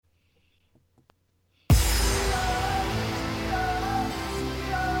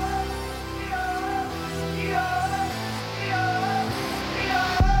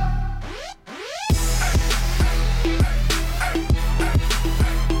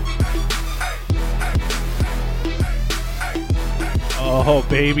Oh,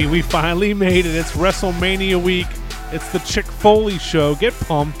 baby, we finally made it. It's WrestleMania week. It's the Chick Foley show. Get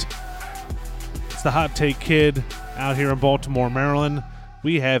pumped. It's the Hot Take Kid out here in Baltimore, Maryland.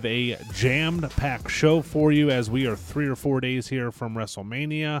 We have a jammed-packed show for you as we are 3 or 4 days here from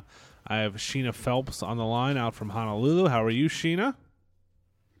WrestleMania. I have Sheena Phelps on the line out from Honolulu. How are you, Sheena?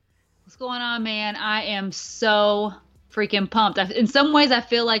 What's going on, man? I am so freaking pumped. In some ways, I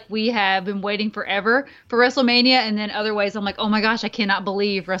feel like we have been waiting forever for WrestleMania, and then other ways, I'm like, oh my gosh, I cannot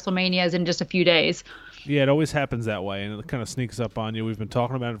believe WrestleMania is in just a few days. Yeah, it always happens that way, and it kind of sneaks up on you. We've been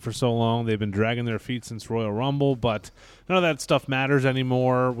talking about it for so long. They've been dragging their feet since Royal Rumble, but none of that stuff matters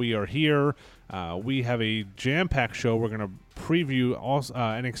anymore. We are here. We have a jam-packed show. We're going to preview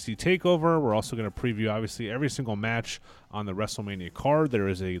NXT TakeOver. We're also going to preview, obviously, every single match on the WrestleMania card. There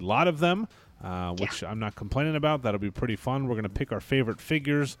is a lot of them, which I'm not complaining about. That'll be pretty fun. We're going to pick our favorite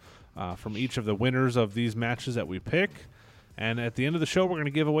figures from each of the winners of these matches that we pick. And at the end of the show, we're going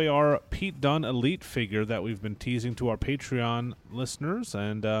to give away our Pete Dunne Elite figure that we've been teasing to our Patreon listeners.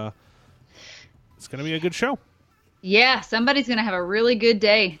 And it's going to be a good show. Yeah, somebody's going to have a really good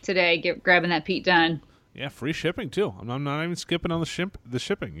day today grabbing that Pete Dunne. Yeah, free shipping, too. I'm not even skipping on the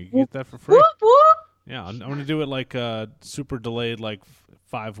shipping. You can get that for free. Whoop, whoop. Yeah, I'm going to do it like super delayed, like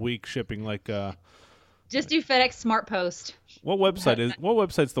 5-week shipping. Just do FedEx Smart Post. What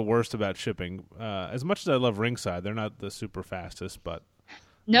website's the worst about shipping? As much as I love Ringside, they're not the super fastest, but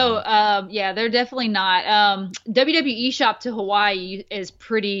no, yeah, they're definitely not. WWE Shop to Hawaii is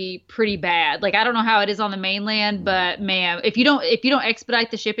pretty bad. Like, I don't know how it is on the mainland, but man, if you don't expedite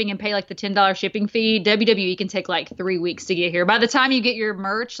the shipping and pay like the $10 shipping fee, WWE can take like 3 weeks to get here. By the time you get your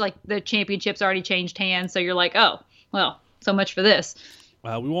merch, like the championship's already changed hands, so you're like, oh, well, so much for this.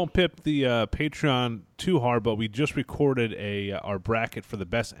 We won't pip the Patreon too hard, but we just recorded our bracket for the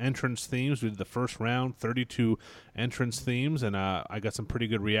best entrance themes. We did the first round, 32 entrance themes, and I got some pretty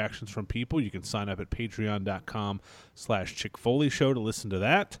good reactions from people. You can sign up at patreon.com/ChickFoleyShow to listen to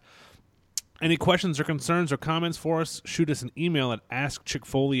that. Any questions or concerns or comments for us, shoot us an email at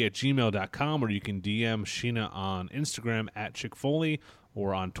askchickfoley@gmail.com, or you can DM Sheena on Instagram at ChickFoley,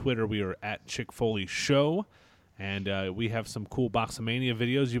 or on Twitter we are at ChickFoleyShow. And we have some cool Boxamania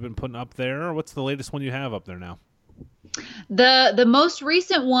videos you've been putting up there. What's the latest one you have up there now? The most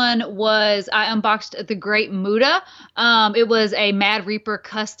recent one was I unboxed the Great Muta. It was a Mad Reaper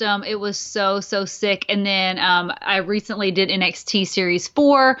custom. It was so sick. And then I recently did NXT Series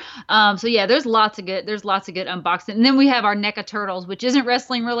 4. So yeah, there's lots of good unboxing. And then we have our NECA Turtles, which isn't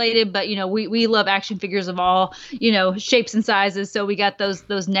wrestling related, but we love action figures of all shapes and sizes. So we got those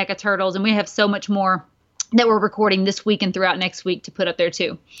NECA Turtles, and we have so much more that we're recording this week and throughout next week to put up there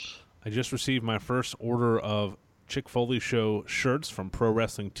too. I just received my first order of Chick Foley Show shirts from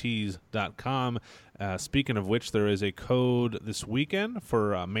ProWrestlingTees.com. Speaking of which, there is a code this weekend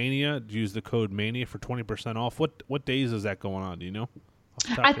for Mania. Use the code Mania for 20% off. What days is that going on? Do you know?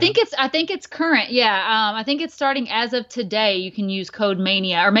 I think it's current. Yeah. I think it's starting as of today. You can use code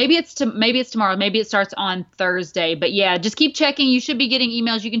Mania, or maybe it's tomorrow. Maybe it starts on Thursday. But yeah, just keep checking. You should be getting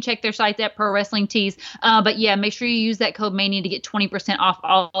emails. You can check their sites at Pro Wrestling Tees. But yeah, make sure you use that code Mania to get 20% off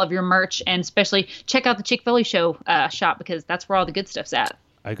all of your merch, and especially check out the Chick Foley Show shop, because that's where all the good stuff's at.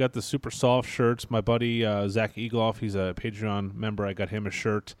 I got the super soft shirts. My buddy Zach Egloff, he's a Patreon member. I got him a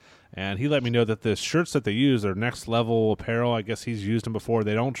shirt, and he let me know that the shirts that they use are next level apparel. I guess he's used them before.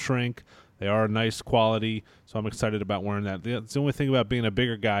 They don't shrink. They are nice quality, so I'm excited about wearing that. It's the only thing about being a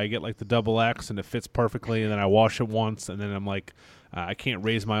bigger guy. I get like the double X, and it fits perfectly, and then I wash it once, and then I'm like, I can't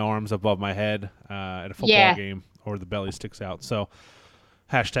raise my arms above my head at a football game, or the belly sticks out. So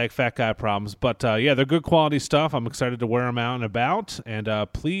hashtag fat guy problems. But yeah, they're good quality stuff. I'm excited to wear them out and about. And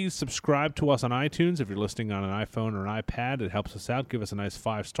please subscribe to us on iTunes if you're listening on an iPhone or an iPad. It helps us out. Give us a nice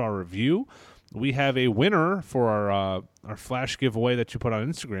 5-star review. We have a winner for our flash giveaway that you put on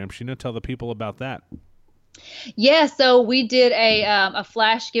Instagram. Sheena, tell the people about that. Yeah, so we did a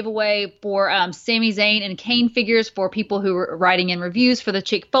flash giveaway for Sami Zayn and Kane figures for people who were writing in reviews for the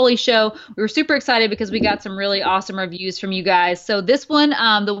Chick Foley Show. We were super excited because we got some really awesome reviews from you guys. So this one,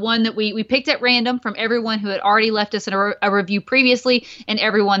 the one that we picked at random from everyone who had already left us a review previously, and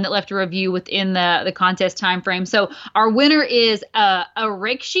everyone that left a review within the contest time frame. So our winner is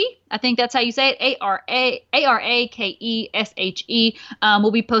Arekshi. I think that's how you say it. Arakeshe.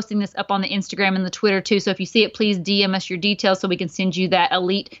 We'll be posting this up on the Instagram and the Twitter too. So if you see it, please DM us your details so we can send you that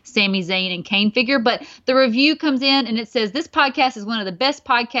elite Sami Zayn and Kane figure. But the review comes in and it says, this podcast is one of the best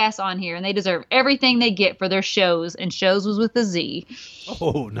podcasts on here and they deserve everything they get for their shows. And shows was with a Z.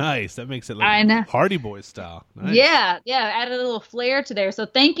 Oh, nice. That makes it like Hardy Boys style. Nice. Yeah. Added a little flair to there. So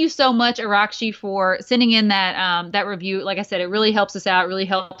thank you so much, Arakshi, for sending in that review. Like I said, it really helps us out. It really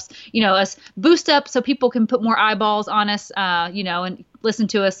helps, us boost up so people can put more eyeballs on us, and listen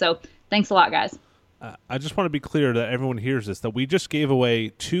to us. So thanks a lot, guys. I just want to be clear that everyone hears this, that we just gave away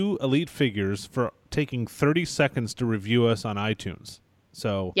 2 elite figures for taking 30 seconds to review us on iTunes.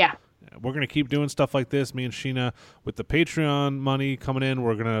 So yeah. We're going to keep doing stuff like this. Me and Sheena, with the Patreon money coming in,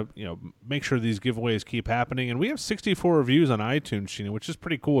 we're going to make sure these giveaways keep happening. And we have 64 reviews on iTunes, Sheena, which is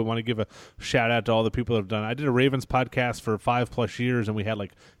pretty cool. We want to give a shout-out to all the people that have done it. I did a Ravens podcast for 5+ years, and we had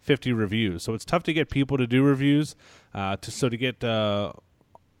like 50 reviews. So it's tough to get people to do reviews. To get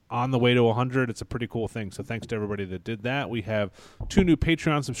on the way to 100, it's a pretty cool thing. So thanks to everybody that did that. We have 2 new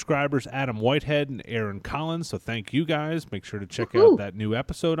Patreon subscribers, Adam Whitehead and Aaron Collins. So thank you guys. Make sure to check out that new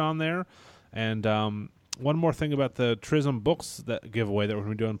episode on there. And one more thing about the Trism Books giveaway that we're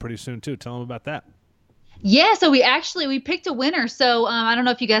going to be doing pretty soon too. Tell them about that. Yeah, so we picked a winner. So I don't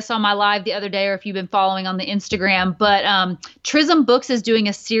know if you guys saw my live the other day or if you've been following on the Instagram, but Trism Books is doing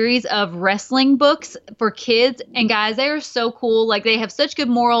a series of wrestling books for kids. And guys, they are so cool. Like they have such good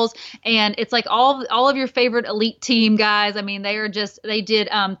morals, and it's like all of your favorite elite team guys. I mean, they did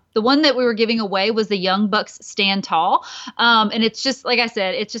the one that we were giving away was the Young Bucks Stand Tall. And it's just, like I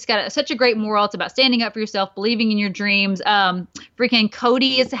said, it's just got such a great moral. It's about standing up for yourself, believing in your dreams. Freaking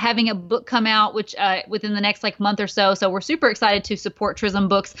Cody is having a book come out, which within the next month or so. So we're super excited to support Trism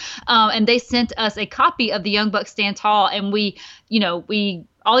Books. And they sent us a copy of the Young Bucks Stand Tall. And we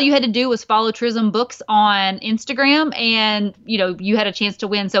all you had to do was follow Trism Books on Instagram and, you had a chance to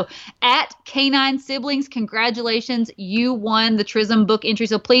win. So at Canine Siblings, congratulations. You won the Trism book entry.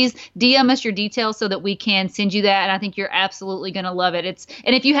 So please DM us your details so that we can send you that. And I think you're absolutely going to love it.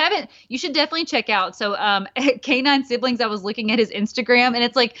 And if you haven't, you should definitely check out. So at Canine Siblings, I was looking at his Instagram and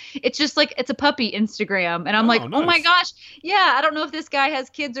it's a puppy Instagram. And I'm nice. Oh my gosh. Yeah. I don't know if this guy has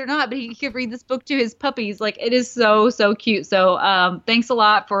kids or not, but he could read this book to his puppies. It is so, so cute. So thanks a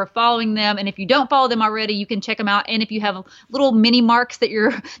lot for following them. And if you don't follow them already, you can check them out. And if you have little mini marks that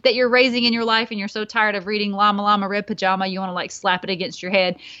you're raising in your life and you're so tired of reading Llama Llama Red Pajama, you want to slap it against your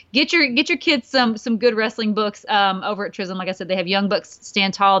head, get your kids some good wrestling books over at Trism. Like I said, they have Young Bucks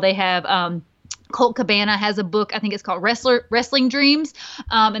Stand Tall. They have Colt Cabana has a book, I think it's called Wrestling Dreams.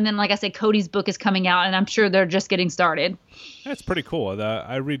 And then, like I said, Cody's book is coming out, and I'm sure they're just getting started. That's pretty cool.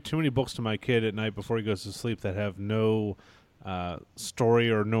 I read too many books to my kid at night before he goes to sleep that have no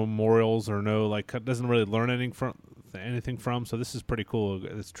story or no morals or no doesn't really learn anything from. So this is pretty cool.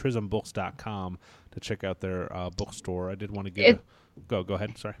 It's trismbooks.com to check out their bookstore. I did want to get go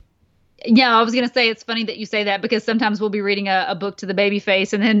ahead. Sorry. Yeah, I was going to say it's funny that you say that because sometimes we'll be reading a book to the baby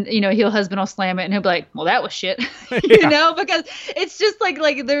face and then, husband will slam it and he'll be like, well, that was shit, because it's just like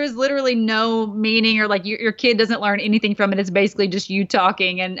there's literally no meaning or your kid doesn't learn anything from it. It's basically just you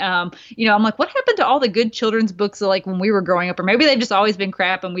talking. And, I'm like, what happened to all the good children's books when we were growing up? Or maybe they've just always been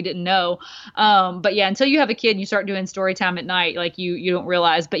crap and we didn't know. But yeah, until you have a kid and you start doing story time at night, you don't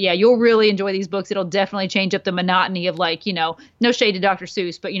realize. But yeah, you'll really enjoy these books. It'll definitely change up the monotony of no shade to Dr.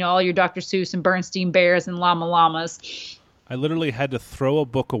 Seuss, but all your Dr. Seuss and Bernstein Bears and Llama Llamas. I literally had to throw a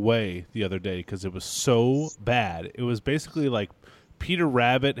book away the other day because it was so bad. It was basically Peter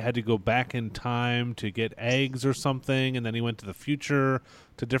Rabbit had to go back in time to get eggs or something, and then he went to the future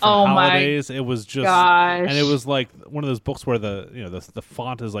to different holidays. It was just, and it was one of those books where the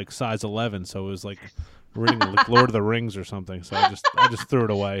font is size 11, so it was reading Lord of the Rings or something. So I just threw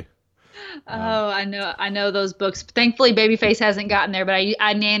it away. I know those books. Thankfully, Babyface hasn't gotten there, but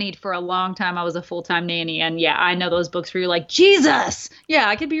I nannied for a long time. I was a full-time nanny, and yeah, I know those books where you're like, Jesus, yeah,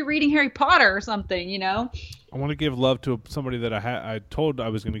 I could be reading Harry Potter or something, I want to give love to somebody that I told I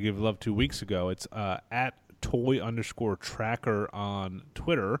was going to give love 2 weeks ago. It's at toy_tracker on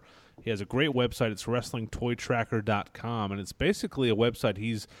Twitter. He has a great website. It's wrestlingtoytracker.com, and it's basically a website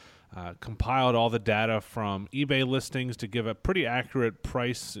he's compiled all the data from eBay listings to give a pretty accurate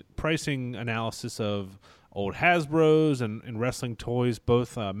pricing analysis of old Hasbros and wrestling toys,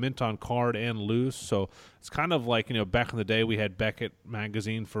 both mint on card and loose. So it's kind of like, back in the day we had Beckett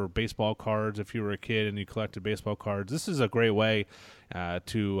magazine for baseball cards if you were a kid and you collected baseball cards. This is a great way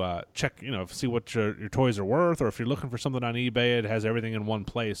to check, see what your toys are worth, or if you're looking for something on eBay, it has everything in one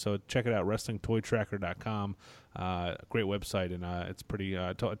place. So check it out, WrestlingToyTracker.com. Great website, and it's pretty.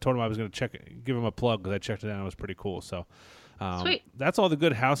 I told him I was going to give him a plug because I checked it out and it was pretty cool. So Sweet. That's all the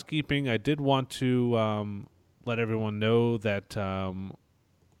good housekeeping. I did want to let everyone know that we're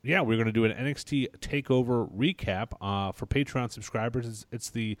going to do an NXT TakeOver recap for Patreon subscribers. It's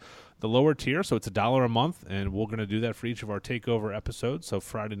the lower tier, so it's $1 a month, and we're going to do that for each of our TakeOver episodes. So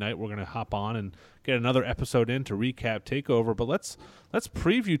Friday night we're going to hop on and get another episode in to recap TakeOver. But let's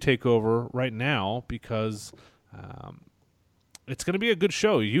preview TakeOver right now because it's going to be a good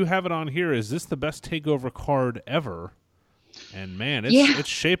show. You have it on here. Is this the best TakeOver card ever? And man, it's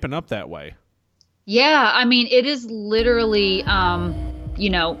shaping up that way. Yeah, I mean, it is literally,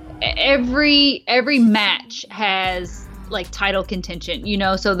 every match has like title contention,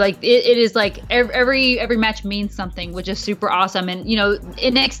 so like it is like every match means something, which is super awesome. And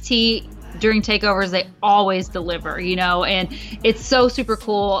NXT during takeovers, they always deliver, and it's so super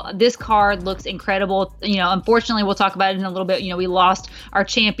cool. This card looks incredible. Unfortunately, we'll talk about it in a little bit. We lost our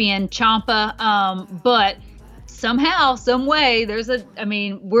champion Ciampa, but somehow, some way,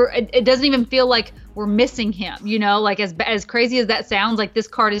 it doesn't even feel like we're missing him, like as crazy as that sounds, like this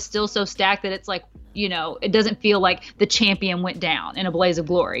card is still so stacked that it's like, it doesn't feel like the champion went down in a blaze of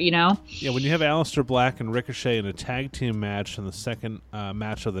glory, Yeah, when you have Aleister Black and Ricochet in a tag team match in the second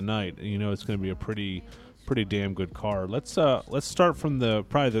match of the night, it's going to be a pretty damn good card. Let's start from the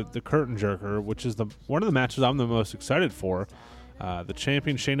curtain jerker, which is one of the matches I'm the most excited for. The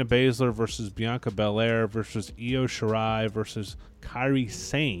champion Shayna Baszler versus Bianca Belair versus Io Shirai versus Kairi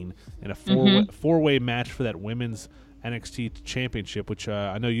Sane in a four-way match for that women's NXT championship, which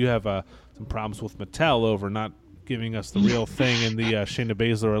I know you have some problems with Mattel over not giving us the real thing in the Shayna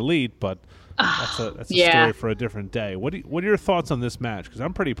Baszler Elite, but that's a story for a different day. What are your thoughts on this match? Because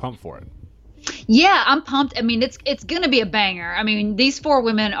I'm pretty pumped for it. Yeah, I'm pumped. It's going to be a banger. These four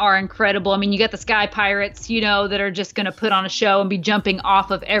women are incredible. You got the Sky Pirates, that are just going to put on a show and be jumping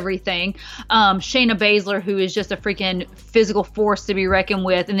off of everything. Shayna Baszler, who is just a freaking physical force to be reckoned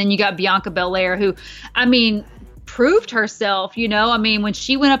with. And then you got Bianca Belair, who, proved herself, when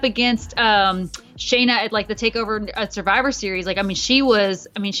she went up against Shayna at like the TakeOver Survivor Series, she was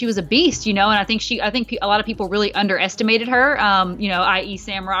a beast, and I think a lot of people really underestimated her, i.e.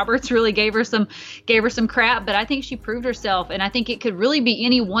 Sam Roberts really gave her some crap, but I think she proved herself, and I think it could really be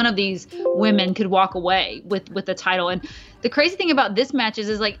any one of these women could walk away with the title. And the crazy thing about this match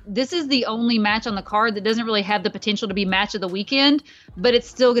is like this is the only match on the card that doesn't really have the potential to be match of the weekend, but it's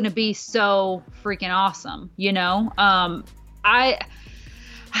still going to be so freaking awesome,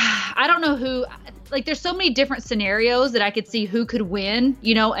 I don't know who, like there's so many different scenarios that I could see who could win,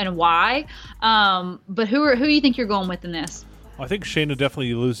 and why. But who do you think you're going with in this? I think Shayna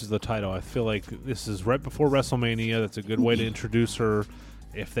definitely loses the title. I feel like this is right before WrestleMania. That's a good way to introduce her.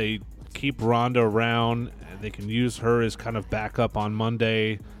 If they keep Ronda around, they can use her as kind of backup on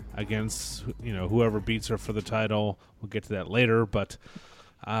Monday against whoever beats her for the title. We'll get to that later, but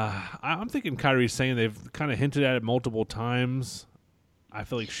I'm thinking Kairi Sane. They've kind of hinted at it multiple times. I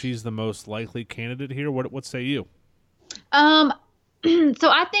feel like she's the most likely candidate here. What say you? So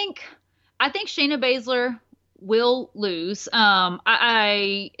I think Shayna Baszler will lose.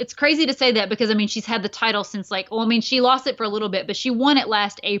 It's crazy to say that because she's had the title since she lost it for a little bit, but she won it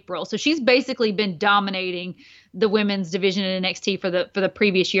last April. So she's basically been dominating the women's division in NXT for the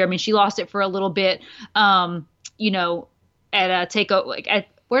previous year. She lost it for a little bit, at a TakeOver.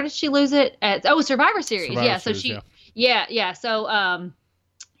 Where did she lose it? Survivor Series. So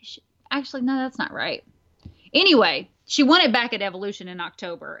actually, no, that's not right. Anyway, she won it back at Evolution in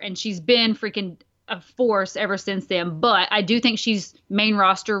October, and she's been freaking a force ever since then. But I do think she's main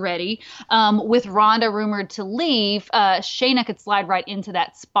roster ready. With Ronda rumored to leave, Shayna could slide right into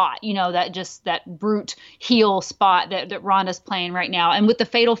that spot, that brute heel spot that Ronda's playing right now. And with the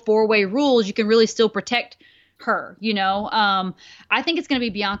fatal four-way rules, you can really still protect her, I think it's going to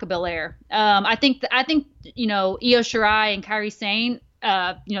be Bianca Belair. I think Io Shirai and Kairi Sane,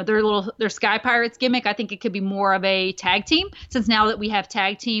 their Sky Pirates gimmick, I think it could be more of a tag team, since now that we have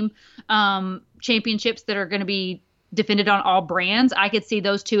tag team championships that are going to be defended on all brands. I could see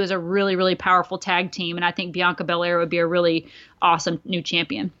those two as a really, really powerful tag team, and I think Bianca Belair would be a really awesome new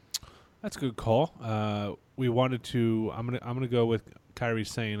champion. That's a good call. I'm gonna go with Kairi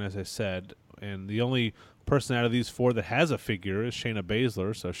Sane, as I said, and the only person out of these four that has a figure is Shayna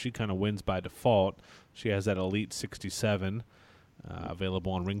Baszler, so she kind of wins by default. She has that Elite 67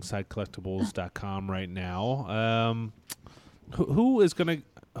 available on ringsidecollectibles.com right now. Who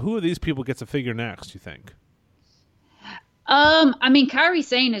of these people gets a figure next, you think? I mean, Kairi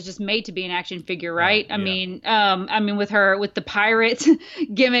Sane is just made to be an action figure, right? Yeah. I mean, with the pirate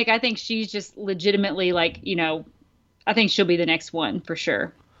gimmick, I think she's just legitimately like, I think she'll be the next one for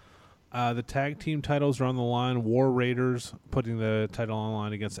sure. The tag team titles are on the line. War Raiders putting the title on the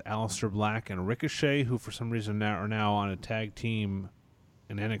line against Aleister Black and Ricochet, who for some reason are now on a tag team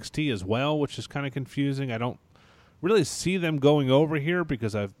in NXT as well, which is kind of confusing. I don't really see them going over here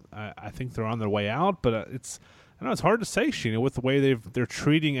because I think they're on their way out, but I know it's hard to say, Sheena, with the way they're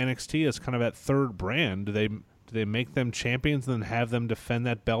treating NXT as kind of that third brand. Do they make them champions and then have them defend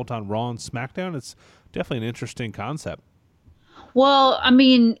that belt on Raw and SmackDown? It's definitely an interesting concept. Well, I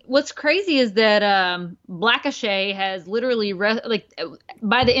mean, what's crazy is that Blackachet has literally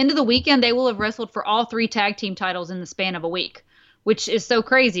by the end of the weekend they will have wrestled for all 3 tag team titles in the span of a week, which is so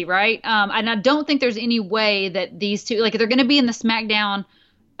crazy, right? And I don't think there's any way that these two, like, they're going to be in the SmackDown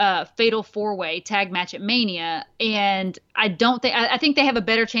Fatal 4-Way tag match at Mania, and I think they have a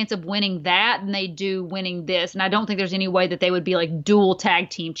better chance of winning that than they do winning this, and I don't think there's any way that they would be like dual tag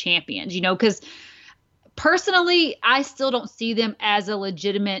team champions, because personally, I still don't see them as a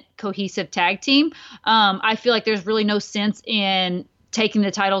legitimate cohesive tag team. I feel like there's really no sense in taking the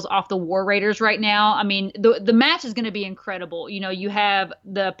titles off the War Raiders right now. I mean, the match is going to be incredible. You have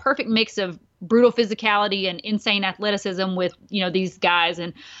the perfect mix of brutal physicality and insane athleticism with, these guys.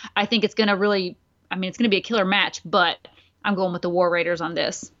 And I think it's going to really, it's going to be a killer match, but I'm going with the War Raiders on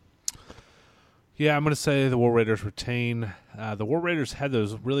this. Yeah, I'm going to say the War Raiders retain. The War Raiders had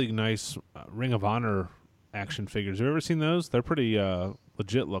those really nice Ring of Honor action figures. Have you ever seen those? They're pretty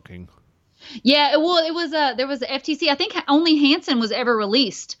legit looking. Yeah, well, there was a FTC. I think only Hanson was ever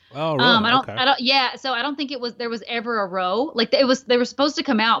released. Oh, really? Okay. Yeah, so I don't think there was ever a row. Like they were supposed to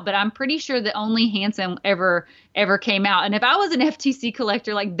come out, but I'm pretty sure that only Hanson ever came out. And if I was an FTC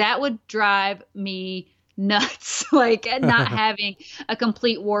collector, like that would drive me nuts, like not having a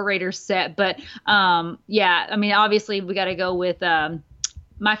complete War Raiders set. But yeah, obviously we got to go with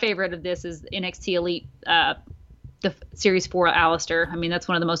my favorite of this is NXT Elite. The Series 4 Aleister. That's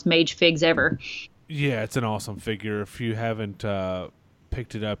one of the most mage figs ever. Yeah, it's an awesome figure. If you haven't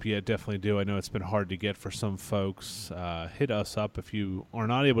picked it up yet, definitely do. I know it's been hard to get for some folks. Hit us up if you are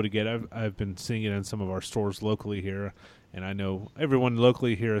not able to get it. I've been seeing it in some of our stores locally here, and I know everyone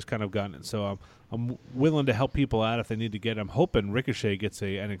locally here has kind of gotten it. So I'm willing to help people out if they need to get it. I'm hoping Ricochet gets a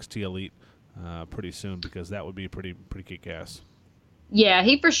NXT Elite pretty soon because that would be pretty kick-ass. Yeah,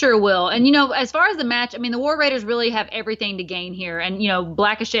 he for sure will. And, as far as the match, the War Raiders really have everything to gain here. And,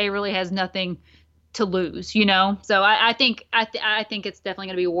 Blackachet really has nothing to lose, So I think it's definitely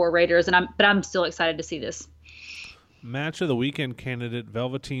going to be War Raiders, but I'm still excited to see this. Match of the weekend candidate,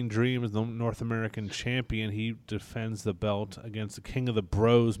 Velveteen Dream is the North American champion. He defends the belt against the King of the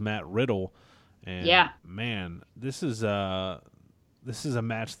Bros, Matt Riddle. And, yeah, man, this is a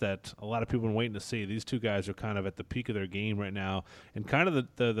match that a lot of people have been waiting to see. These two guys are kind of at the peak of their game right now and kind of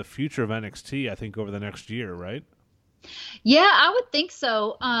the future of NXT, I think, over the next year, right? Yeah, I would think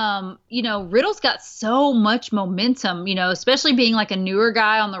so. Riddle's got so much momentum, especially being like a newer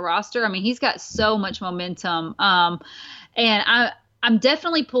guy on the roster. He's got so much momentum. And I'm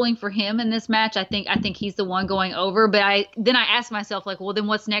definitely pulling for him in this match. I think he's the one going over. But I asked myself, like, well, then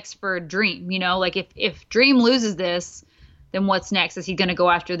what's next for Dream? Like if Dream loses this, then what's next? Is he going to go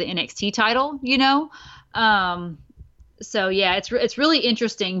after the NXT title? So yeah, it's really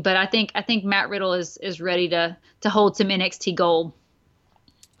interesting. But I think Matt Riddle is ready to hold some NXT gold.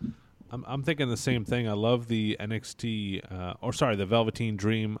 I'm thinking the same thing. I love the the Velveteen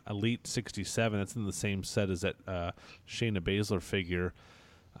Dream Elite 67. That's in the same set as that Shayna Baszler figure.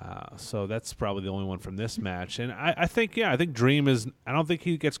 So that's probably the only one from this match. And I think Dream is. I don't think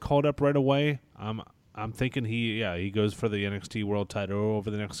he gets called up right away. I'm thinking he goes for the NXT World Title over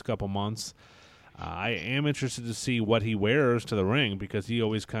the next couple months. I am interested to see what he wears to the ring because he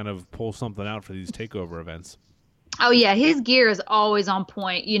always kind of pulls something out for these takeover events. Oh yeah, his gear is always on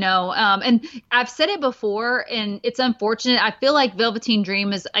point, and I've said it before, and it's unfortunate. I feel like Velveteen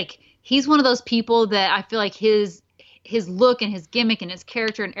Dream is like he's one of those people that I feel like his look and his gimmick and his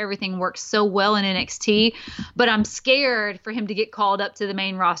character and everything works so well in NXT, but I'm scared for him to get called up to the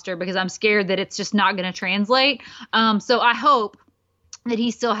main roster because I'm scared that it's just not going to translate. So I hope that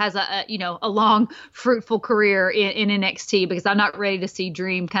he still has a long, fruitful career in NXT because I'm not ready to see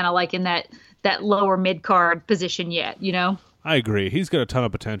Dream kind of like in that lower mid card position yet. I agree. He's got a ton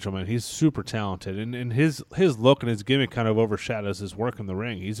of potential, man. He's super talented, and his look and his gimmick kind of overshadows his work in the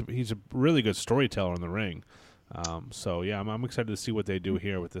ring. He's a really good storyteller in the ring. So yeah, I'm excited to see what they do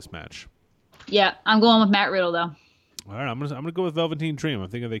here with this match. Yeah, I'm going with Matt Riddle though. All right, I'm gonna go with Velveteen Dream. I'm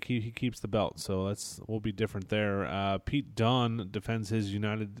thinking he keeps the belt, so we'll be different there. Pete Dunne defends his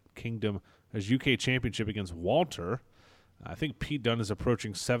his UK Championship against Walter. I think Pete Dunne is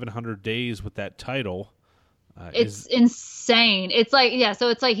approaching 700 days with that title. It's insane. It's like, yeah, so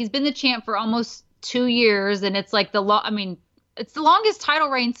it's like he's been the champ for almost 2 years, and it's like it's the longest title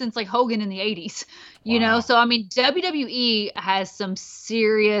reign since like Hogan in the 80s, you know? So, I mean, WWE has some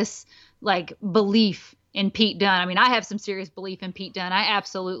serious like belief in Pete Dunne. I mean, I have some serious belief in Pete Dunne. I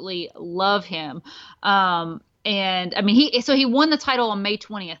absolutely love him. And I mean, he won the title on May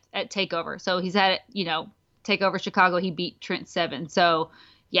 20th at TakeOver. So he's had it, TakeOver Chicago. He beat Trent Seven. So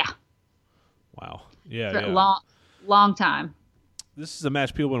yeah. Wow. Yeah. For a long time. This is a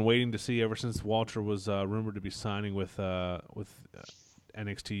match people have been waiting to see ever since Walter was rumored to be signing with NXT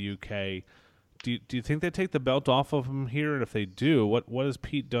UK. Do you think they take the belt off of him here? And if they do, what does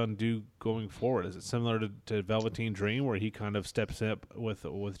Pete Dunne do going forward? Is it similar to Velveteen Dream, where he kind of steps up with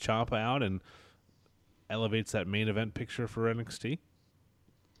Ciampa out and elevates that main event picture for NXT?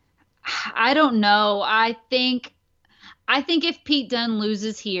 I don't know. I think if Pete Dunne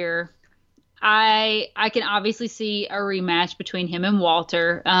loses here, I can obviously see a rematch between him and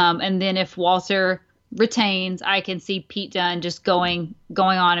Walter. And then if Walter retains, I can see Pete Dunne just going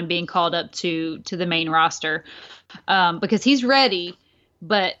on and being called up to the main roster, because he's ready.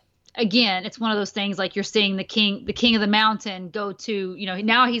 But again, it's one of those things like you're seeing the king of the mountain go to,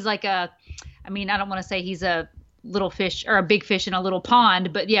 now he's like I don't want to say he's a little fish or a big fish in a little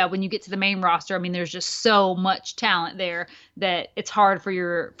pond, but yeah, when you get to the main roster, I mean, there's just so much talent there that it's hard for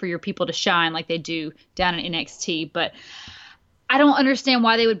your people to shine like they do down in NXT. But I don't understand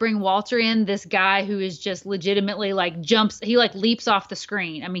why they would bring Walter in, this guy who is just legitimately leaps off the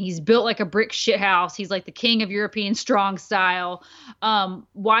screen. I mean, he's built like a brick shithouse. He's like the king of European strong style.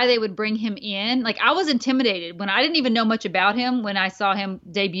 Why they would bring him in? Like, I was intimidated when I didn't even know much about him when I saw him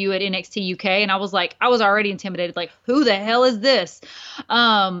debut at NXT UK, and I was already intimidated. Like, who the hell is this?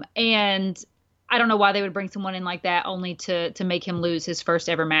 And I don't know why they would bring someone in like that only to make him lose his first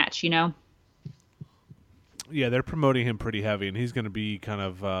ever match, Yeah, they're promoting him pretty heavy, and he's going to be kind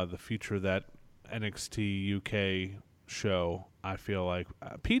of the future of that NXT UK show, I feel like.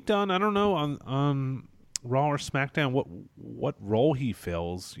 Pete Dunne, I don't know, on Raw or SmackDown, what role he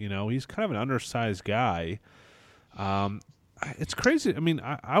fills. He's kind of an undersized guy. It's crazy. I mean,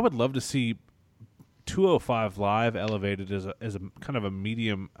 I would love to see 205 Live elevated as a kind of a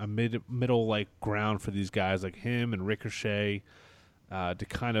middle like ground for these guys like him and Ricochet to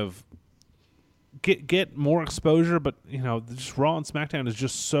kind of get more exposure, but just Raw and SmackDown is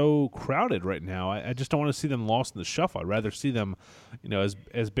just so crowded right now. I just don't want to see them lost in the shuffle. I'd rather see them, as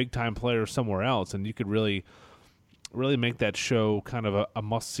big time players somewhere else, and you could really make that show kind of a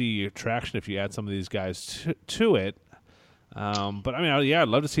must see attraction if you add some of these guys to it. But I mean, I'd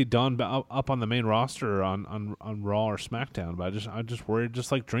love to see Dunne up on the main roster on Raw or SmackDown. But I'm just worried,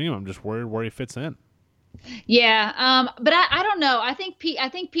 just like Dream. I'm just worried where he fits in. Yeah, but I don't know. I think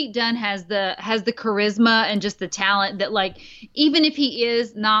Pete Dunne has the charisma and just the talent that, like, even if he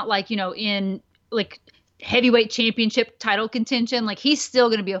is not like in like heavyweight championship title contention, like he's still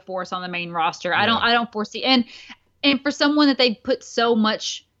going to be a force on the main roster. Yeah. I don't foresee and for someone that they put so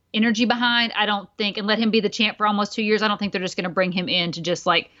much energy behind, I don't think, and let him be the champ for almost 2 years, I don't think they're just going to bring him in to just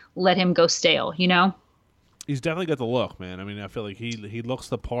like let him go stale, He's definitely got the look, man. I mean, I feel like he looks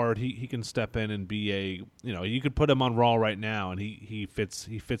the part. He can step in and be you could put him on Raw right now, and he fits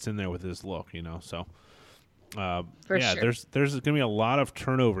in there with his look, So, sure. there's going to be a lot of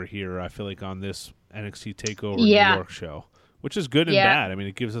turnover here. I feel like on this NXT Takeover New York show, which is good and bad. I mean,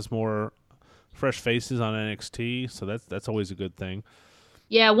 it gives us more fresh faces on NXT, so that's always a good thing.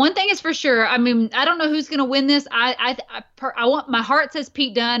 Yeah, one thing is for sure. I mean, I don't know who's going to win this. I want, my heart says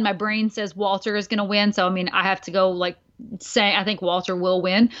Pete Dunne, my brain says Walter is going to win. So I mean, I have to go say I think Walter will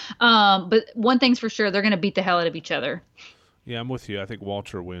win. But one thing's for sure, they're going to beat the hell out of each other. Yeah, I'm with you. I think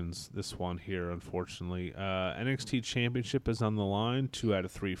Walter wins this one here, unfortunately. NXT Championship is on the line. 2 out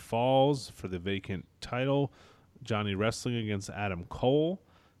of 3 falls for the vacant title. Johnny Wrestling against Adam Cole.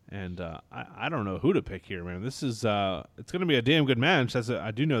 And I don't know who to pick here, man. This is it's going to be a damn good match.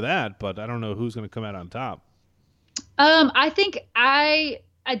 I do know that, but I don't know who's going to come out on top. I think I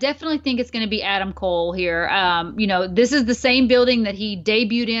I definitely think it's going to be Adam Cole here. This is the same building that he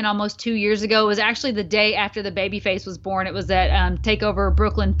debuted in almost 2 years ago. It was actually the day after the babyface was born. It was at Takeover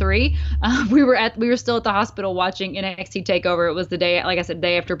Brooklyn 3. We were still at the hospital watching NXT Takeover. It was the day, like I said,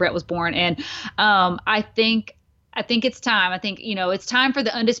 day after Brett was born. And I think it's time. I think it's time for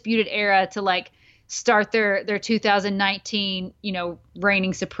the Undisputed Era to like start their 2019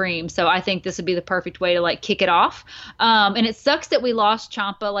 reigning supreme. So I think this would be the perfect way to like kick it off. And it sucks that we lost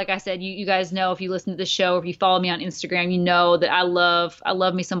Ciampa. Like I said, you guys know, if you listen to the show, or if you follow me on Instagram, you know that I love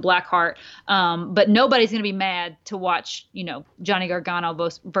me some Blackheart. But nobody's gonna be mad to watch Johnny Gargano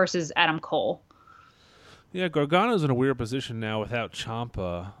versus Adam Cole. Yeah, Gargano's in a weird position now without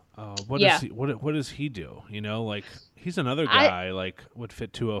Ciampa. What does he do? Like he's another guy like would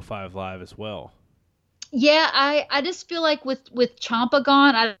fit 205 Live as well. Yeah, I just feel like with Ciampa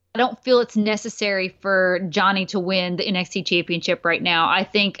gone, I don't feel it's necessary for Johnny to win the NXT Championship right now. I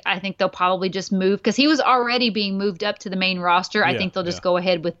think they'll probably just move, because he was already being moved up to the main roster. I think they'll just go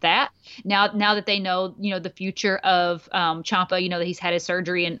ahead with that. Now that they know the future of Ciampa, that he's had his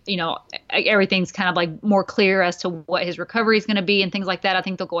surgery and everything's kind of like more clear as to what his recovery is going to be and things like that. I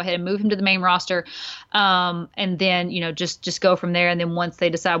think they'll go ahead and move him to the main roster, and then just go from there. And then once they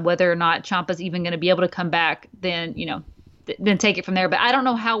decide whether or not Ciampa's even going to be able to come back, then then take it from there. But I don't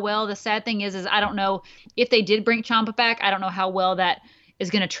know how well. The sad thing is I don't know if they did bring Ciampa back. I don't know how well that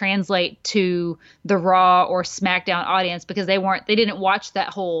is going to translate to the Raw or SmackDown audience, because they didn't watch that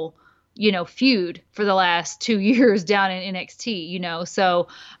whole feud for the last 2 years down in NXT. So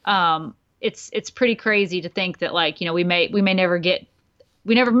it's pretty crazy to think that we may never get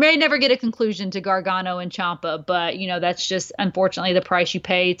a conclusion to Gargano and Ciampa, but that's just unfortunately the price you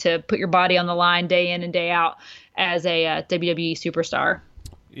pay to put your body on the line day in and day out as a WWE superstar.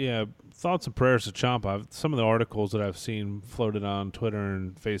 Yeah, thoughts and prayers to Ciampa. Some of the articles that I've seen floated on Twitter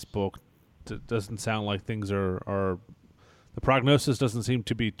and Facebook, doesn't sound like things are the prognosis doesn't seem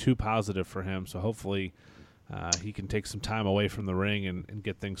to be too positive for him. So hopefully he can take some time away from the ring and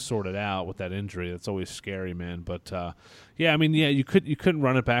get things sorted out with that injury. That's always scary, man. But you couldn't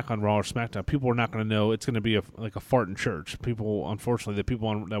run it back on Raw or SmackDown. People are not going to know. It's going to be like a fart in church. Unfortunately, the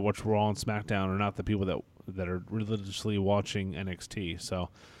people that watch Raw and SmackDown are not the people that are religiously watching NXT. So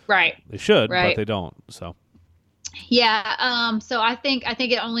right, they should, but they don't. So. Yeah, so I think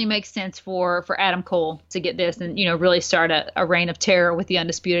it only makes sense for Adam Cole to get this and really start a reign of terror with the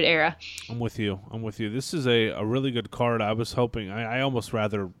Undisputed Era. I'm with you. This is a really good card. I was hoping I almost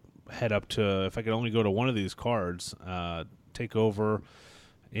rather head up to, if I could only go to one of these cards, Takeover,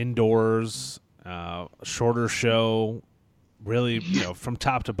 indoors, shorter show. Really, from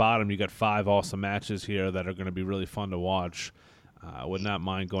top to bottom, you got 5 awesome matches here that are going to be really fun to watch. I would not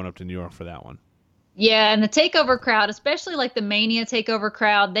mind going up to New York for that one. Yeah, and the Takeover crowd, especially like the Mania Takeover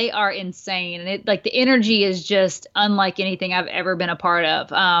crowd, they are insane, and the energy is just unlike anything I've ever been a part of.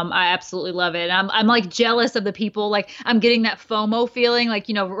 I absolutely love it. And I'm like jealous of the people. Like I'm getting that FOMO feeling. Like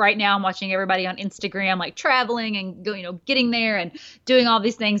right now I'm watching everybody on Instagram like traveling and getting there and doing all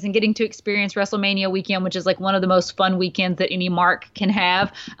these things and getting to experience WrestleMania weekend, which is like one of the most fun weekends that any mark can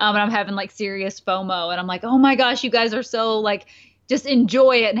have. And I'm having like serious FOMO, and I'm like, oh my gosh, you guys are so like. Just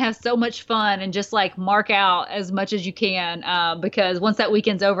enjoy it and have so much fun and just like mark out as much as you can, because once that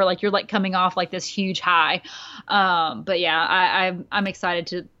weekend's over, like you're like coming off like this huge high. But yeah, I'm excited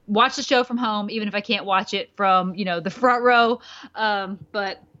to watch the show from home, even if I can't watch it from the front row.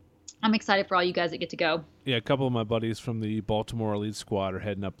 But I'm excited for all you guys that get to go. Yeah, a couple of my buddies from the Baltimore Elite Squad are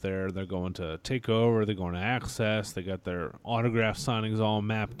heading up there. They're going to Takeover. They're going to Access. They got their autograph signings all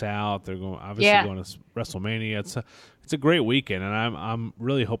mapped out. They're going going to WrestleMania. It's a great weekend, and I'm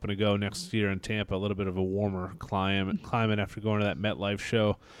really hoping to go next year in Tampa. A little bit of a warmer climate after going to that MetLife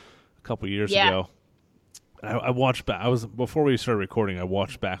show a couple years ago. I watched back. Before we started recording, I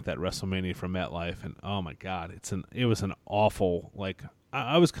watched back that WrestleMania from MetLife, and oh my God, it was an awful like.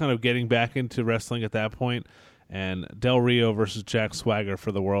 I was kind of getting back into wrestling at that point, and Del Rio versus Jack Swagger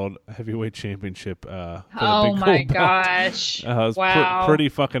for the World Heavyweight Championship. For the big my gosh! It was wow, pretty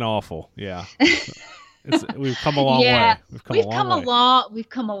fucking awful. Yeah, we've come a long way. We've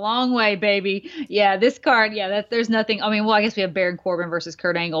come a long way, baby. Yeah, this card. Yeah, there's nothing. I mean, well, I guess we have Baron Corbin versus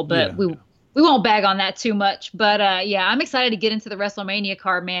Kurt Angle, but we won't bag on that too much. But I'm excited to get into the WrestleMania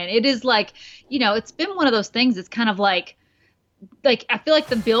card, man. It is like, it's been one of those things. It's kind of like I feel like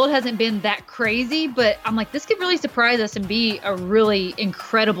the build hasn't been that crazy, but I'm like, this could really surprise us and be a really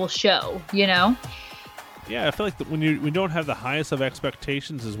incredible show, Yeah, I feel like when we don't have the highest of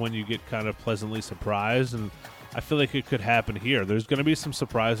expectations is when you get kind of pleasantly surprised, and I feel like it could happen here. There's going to be some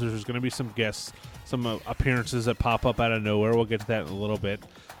surprises. There's going to be some guests, some appearances that pop up out of nowhere. We'll get to that in a little bit.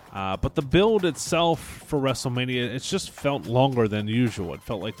 But the build itself for WrestleMania, it's just felt longer than usual. It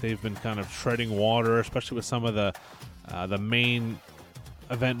felt like they've been kind of treading water, especially with some of the main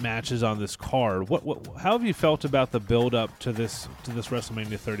event matches on this card. How have you felt about the build up to this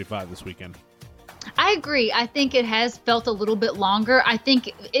WrestleMania 35 this weekend? I agree. I think it has felt a little bit longer. I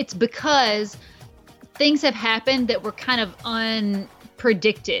think it's because things have happened that were kind of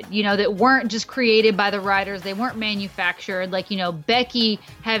unpredicted, that weren't just created by the writers. They weren't manufactured. Like, Becky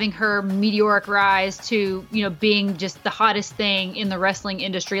having her meteoric rise to, being just the hottest thing in the wrestling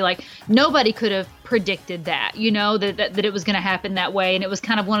industry. Like, nobody could have predicted that, that it was going to happen that way. And it was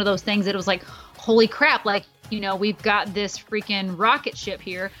kind of one of those things that it was like, holy crap, like, we've got this freaking rocket ship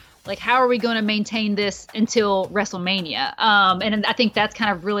here. Like, how are we going to maintain this until WrestleMania? And I think that's kind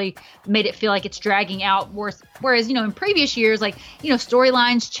of really made it feel like it's dragging out. Whereas, in previous years, like,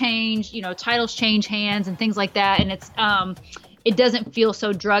 storylines change, titles change hands and things like that. And it doesn't feel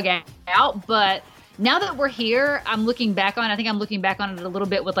so drug out. But now that we're here, I think I'm looking back on it a little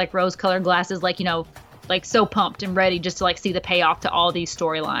bit with like rose colored glasses, like, like so pumped and ready just to like see the payoff to all these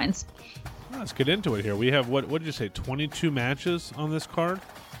storylines. Let's get into it here. We have, what did you say, 22 matches on this card?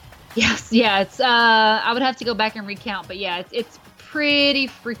 Yes, yeah, it's I would have to go back and recount, but yeah, it's pretty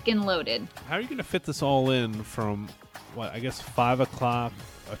freaking loaded. How are you going to fit this all in from, 5 o'clock,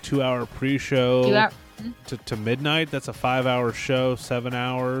 a 2-hour pre-show to midnight? That's a 5-hour show, 7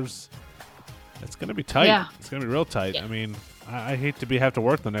 hours. It's going to be tight. Yeah. It's going to be real tight. Yeah. I mean, I hate to have to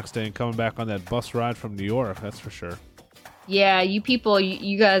work the next day and coming back on that bus ride from New York, that's for sure. Yeah, you people,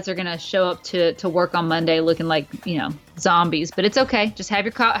 you guys are gonna show up to work on Monday looking like zombies, but it's okay. Just have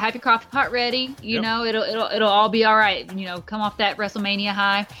your coffee pot ready. You know, it'll all be all right. Come off that WrestleMania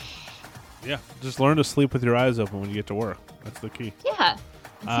high. Yeah, just learn to sleep with your eyes open when you get to work. That's the key. Yeah,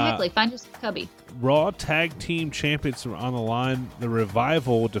 exactly. Find your cubby. Raw Tag Team Champions are on the line. The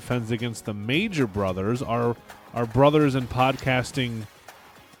Revival defends against the Major Brothers, our brothers in podcasting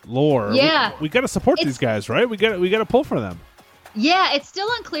lore. Yeah, we got to support these guys, right? We got to pull for them. Yeah, it's still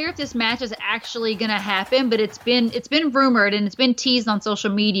unclear if this match is actually going to happen, but it's been rumored and it's been teased on social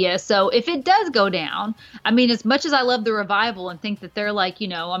media. So if it does go down, I mean, as much as I love the Revival and think that they're like,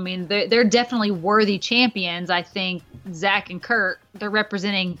 they're definitely worthy champions. I think Zach and Kurt, they're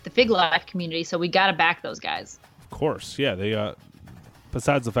representing the Fig Life community, so we got to back those guys. Of course, yeah. They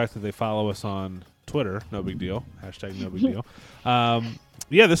besides the fact that they follow us on Twitter, no big deal. # no big deal.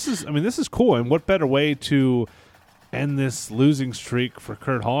 Yeah, this is cool. And what better way to end this losing streak for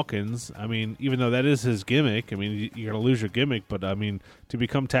Kurt Hawkins? I mean, even though that is his gimmick, I mean, you're going to lose your gimmick, but I mean, to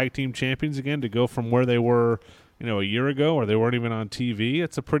become tag team champions again, to go from where they were, a year ago, or they weren't even on TV,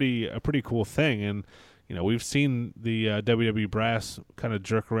 it's a pretty cool thing. And, we've seen the WWE brass kind of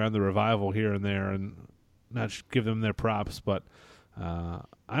jerk around the Revival here and there and not give them their props, but I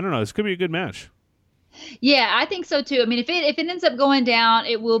don't know. This could be a good match. Yeah, I think so too. I mean, if it ends up going down,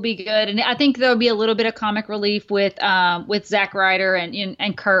 it will be good, and I think there'll be a little bit of comic relief with Zack Ryder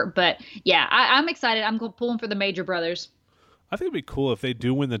and Kurt. But yeah, I'm excited. I'm pulling for the Major Brothers. I think it'd be cool if they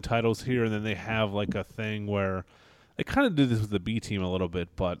do win the titles here, and then they have like a thing where they kind of do this with the B team a little bit,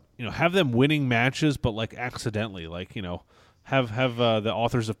 but have them winning matches, but like accidentally, like have the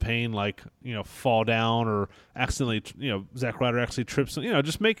Authors of Pain fall down or accidentally Zack Ryder actually trips,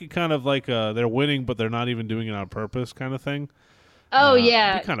 just make it kind of like they're winning but they're not even doing it on purpose kind of thing. Oh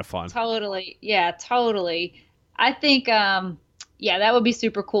yeah, it'd be kind of fun. Totally. Yeah, totally. I think that would be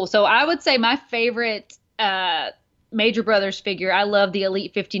super cool. So I would say my favorite Major Brothers figure, I love the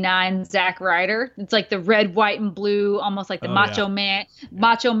Elite 59 Zack Ryder. It's like the red, white, and blue, almost like the Macho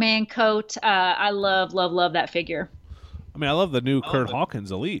Man coat. I love that figure. I mean, I love the new Kurt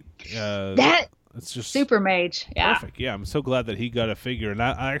Hawkins Elite. It's just super mage. Yeah. Perfect. Yeah, I'm so glad that he got a figure. And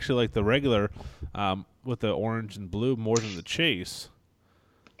I actually like the regular with the orange and blue more than the Chase.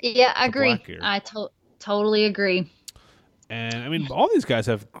 Yeah, I agree. I totally agree. And, I mean, all these guys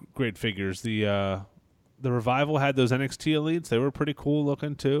have great figures. The Revival had those NXT Elites. They were pretty cool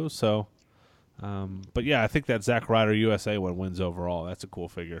looking, too. So, but, yeah, I think that Zack Ryder USA one wins overall. That's a cool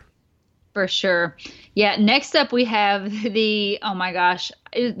figure. For sure. Yeah. Next up, we have the, oh my gosh,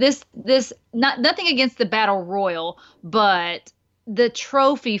 this nothing against the Battle Royal, but the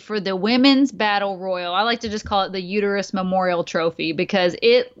trophy for the Women's Battle Royal. I like to just call it the Uterus Memorial Trophy because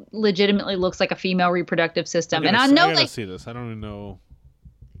it legitimately looks like a female reproductive system. I gotta see this. I don't even know.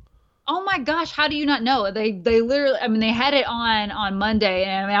 Oh my gosh, how do you not know? They literally, I mean, they had it on Monday,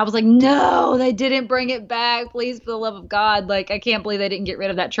 and I was like, no, they didn't bring it back. Please, for the love of God. Like, I can't believe they didn't get rid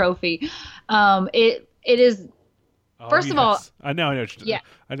of that trophy. It is Oh First of all, yes, I know. I know. yeah,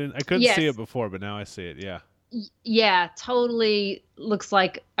 I couldn't see yes. it before, but now I see it. Yeah. Yeah, totally looks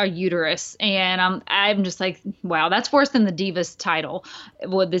like a uterus, and I'm just like, wow, that's worse than the Divas title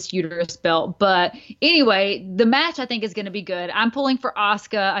with this uterus belt. But anyway, the match I think is going to be good. I'm pulling for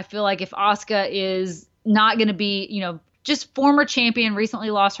Asuka. I feel like if Asuka is not going to be, just former champion, recently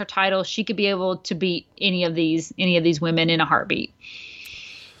lost her title, she could be able to beat any of these women in a heartbeat.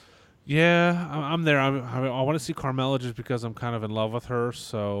 Yeah, I'm there. I want to see Carmella just because I'm kind of in love with her.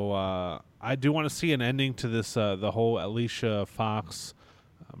 So I do want to see an ending to this, the whole Alicia Fox,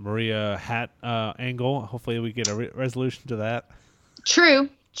 Maria Hat angle. Hopefully, we get a resolution to that. True,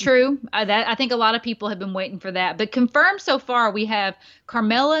 true. I think a lot of people have been waiting for that. But confirmed so far, we have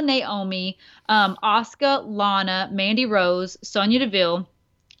Carmella, Naomi, Asuka, Lana, Mandy Rose, Sonya Deville,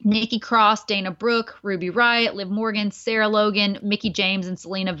 Nikki Cross, Dana Brooke, Ruby Riott, Liv Morgan, Sarah Logan, Mickey James, and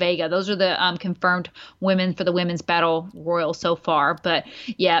Selena Vega. Those are the confirmed women for the Women's Battle Royal so far. But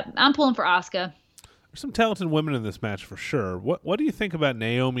yeah, I'm pulling for Asuka. There's some talented women in this match for sure. What do you think about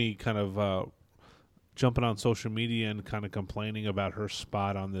Naomi kind of jumping on social media and kind of complaining about her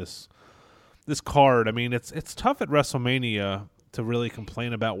spot on this card? I mean, it's tough at WrestleMania to really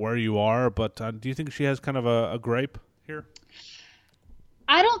complain about where you are, but do you think she has kind of a gripe here?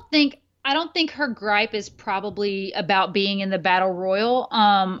 I don't think her gripe is probably about being in the Battle Royal.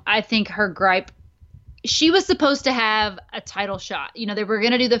 I think her gripe, she was supposed to have a title shot. They were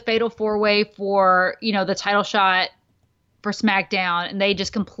going to do the Fatal 4-Way for, the title shot for SmackDown, and they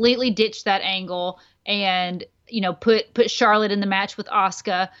just completely ditched that angle and, put Charlotte in the match with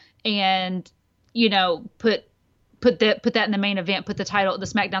Asuka and, put that in the main event, put the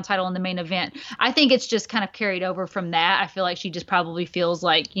SmackDown title in the main event. I think it's just kind of carried over from that. I feel like she just probably feels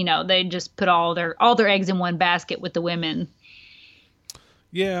like, they just put all their eggs in one basket with the women.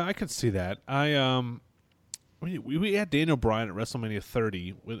 Yeah, I could see that. We had Daniel Bryan at WrestleMania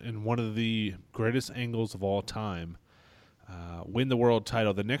 30 in one of the greatest angles of all time. Win the world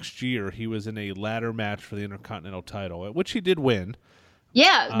title. The next year, he was in a ladder match for the Intercontinental title, which he did win.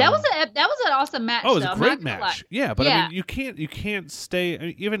 Yeah, that was an awesome match. Oh, it was a great match. Yeah, but yeah. I mean, you can't stay. I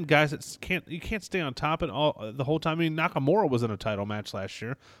mean, even guys that you can't stay on top the whole time. I mean, Nakamura was in a title match last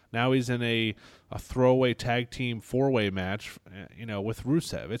year. Now he's in a throwaway tag team 4-way match. With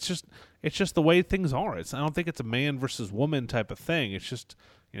Rusev. It's just the way things are. I don't think it's a man versus woman type of thing. It's just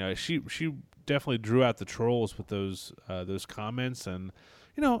she definitely drew out the trolls with those comments and.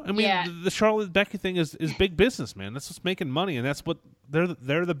 The Charlotte Becky thing is big business, man. That's what's making money, and that's what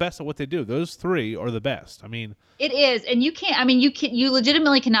they're the best at what they do. Those three are the best. I mean, it is, and you can't. I mean, you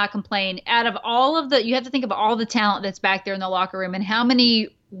legitimately cannot complain. Out of all of you have to think of all the talent that's back there in the locker room, and how many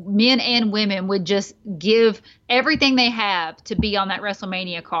men and women would just give everything they have to be on that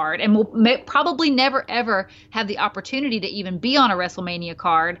WrestleMania card, and will probably never ever have the opportunity to even be on a WrestleMania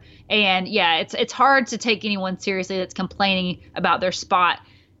card. And yeah, it's hard to take anyone seriously that's complaining about their spot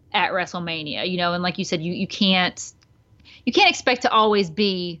at WrestleMania. And like you said, you can't expect to always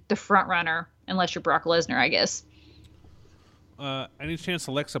be the front runner unless you're Brock Lesnar, I guess. Any chance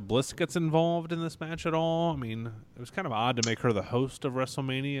Alexa Bliss gets involved in this match at all? I mean, it was kind of odd to make her the host of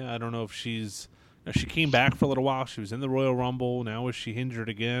WrestleMania. I don't know if she came back for a little while. She was in the Royal Rumble. Now is she injured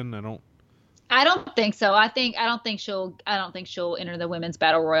again? I don't think so. I don't think she'll enter the Women's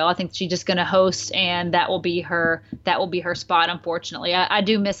Battle Royal. I think she's just going to host, and that will be her spot. Unfortunately, I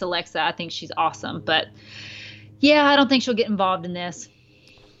do miss Alexa. I think she's awesome, but yeah, I don't think she'll get involved in this.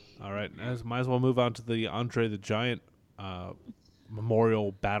 All right, might as well move on to the Andre the Giant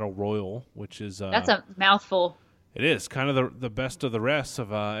Memorial Battle Royal, which is that's a mouthful. It is kind of the best of the rest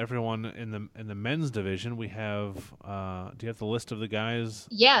of everyone in the men's division. We have. Do you have the list of the guys?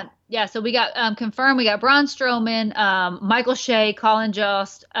 Yeah. So we got confirmed. We got Braun Strowman, Michael Shea, Colin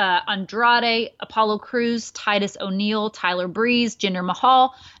Jost, Andrade, Apollo Crews, Titus O'Neil, Tyler Breeze, Jinder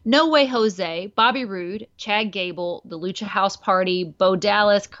Mahal, No Way Jose, Bobby Roode, Chad Gable, the Lucha House Party, Bo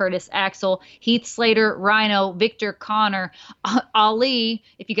Dallas, Curtis Axel, Heath Slater, Rhino, Victor Connor, Ali.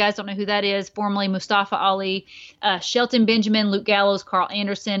 If you guys don't know who that is, formerly Mustafa Ali. Shelton Benjamin, Luke Gallows, Carl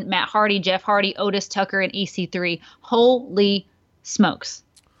Anderson, Matt Hardy, Jeff Hardy, Otis Tucker, and EC3. Holy smokes.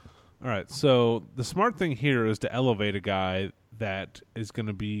 All right, so the smart thing here is to elevate a guy that is going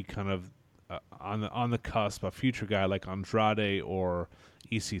to be kind of on the cusp, a future guy like Andrade or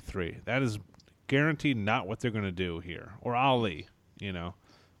EC3. That is guaranteed not what they're going to do here. Or Ali,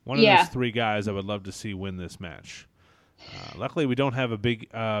 One of those three guys I would love to see win this match. Luckily, we don't have a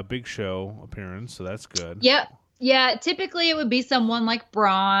big show appearance, so that's good. Yep. Yeah, typically it would be someone like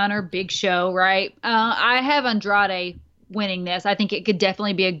Braun or Big Show, right? I have Andrade winning this. I think it could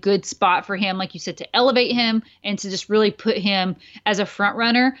definitely be a good spot for him, like you said, to elevate him and to just really put him as a front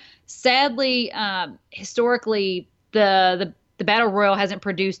runner. Sadly, historically, the Battle Royal hasn't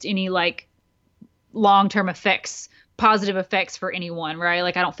produced any like long-term effects, positive effects for anyone, right?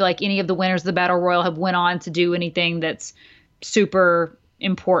 Like I don't feel like any of the winners of the Battle Royal have went on to do anything that's super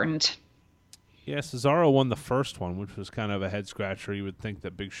important. Yeah, Cesaro won the first one, which was kind of a head scratcher. You would think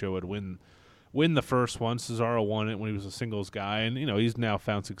that Big Show would win the first one. Cesaro won it when he was a singles guy, and he's now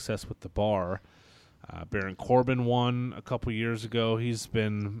found success with the bar. Baron Corbin won a couple years ago. He's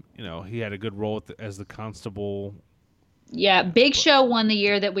been, he had a good role as the Constable. Yeah, Big Show won the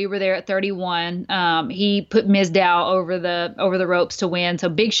year that we were there at 31. He put Mizdow over the ropes to win. So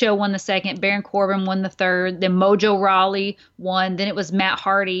Big Show won the second, Baron Corbin won the third, then Mojo Rawley won, then it was Matt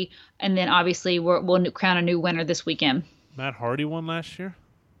Hardy, and then obviously we'll crown a new winner this weekend. Matt Hardy won last year?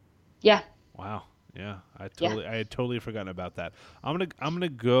 Yeah. Wow. Yeah, I had totally forgotten about that. I'm gonna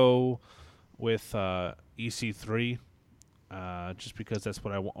go with EC3. Just because that's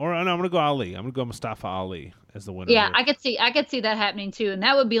what I want. Or no, I'm gonna go Ali. I'm gonna go Mustafa Ali as the winner. Yeah, here. I could see that happening too, and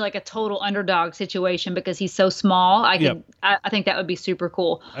that would be like a total underdog situation because he's so small. I think that would be super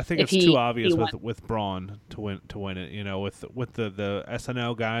cool. I think it's too obvious with Braun to win it. With the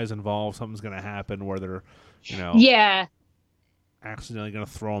SNL guys involved, something's gonna happen where they're, accidentally gonna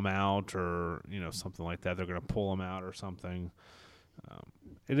throw him out or something like that. They're gonna pull him out or something.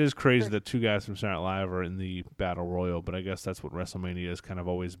 It is crazy that two guys from Saturday Night Live are in the Battle Royal, but I guess that's what WrestleMania has kind of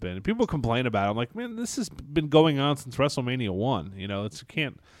always been. And people complain about it. I'm like, man, this has been going on since WrestleMania 1. It's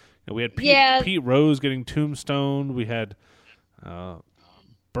can't. We had Pete Rose getting tombstoned. We had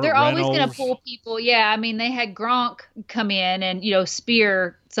Burt They're Reynolds. always going to pull people. Yeah, I mean, they had Gronk come in and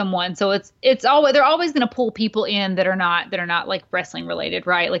spear someone. So it's always they're always going to pull people in that are not like wrestling related,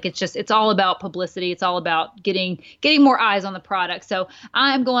 right? Like it's all about publicity. It's all about getting more eyes on the product. So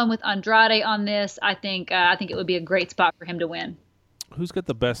I'm going with Andrade on this. I think it would be a great spot for him to win. Who's got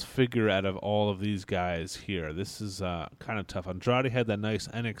the best figure out of all of these guys here? This is kind of tough. Andrade had that nice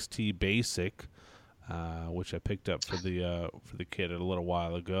NXT basic. Which I picked up for the kid a little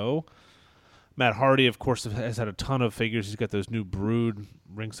while ago. Matt Hardy, of course, has had a ton of figures. He's got those new Brood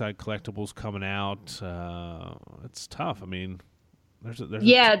ringside collectibles coming out. It's tough. I mean, there's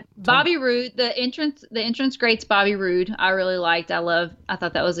Bobby Roode, the entrance greats Bobby Roode. I really liked. I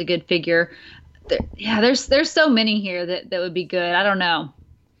thought that was a good figure. There's so many here that would be good. I don't know.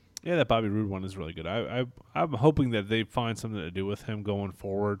 Yeah, that Bobby Roode one is really good. I'm hoping that they find something to do with him going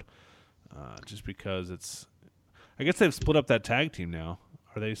forward. Just because I guess they've split up that tag team now.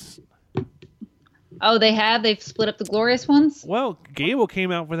 Are they? Oh, they have. They've split up the Glorious Ones. Well, Gable came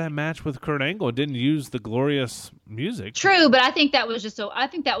out for that match with Kurt Angle and didn't use the Glorious music. True, but I think that was just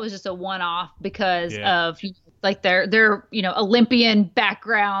a one-off because of like their Olympian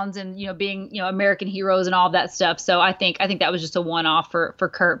backgrounds and being American heroes and all of that stuff. So I think that was just a one-off for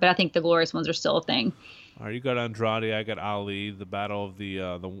Kurt, but I think the Glorious Ones are still a thing. All right, you got Andrade, I got Ali. The battle of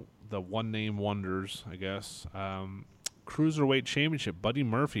the one-name wonders, I guess. Cruiserweight Championship, Buddy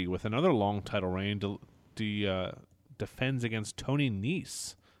Murphy with another long title reign defends against Tony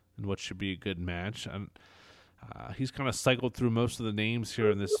Nese in what should be a good match. And he's kind of cycled through most of the names here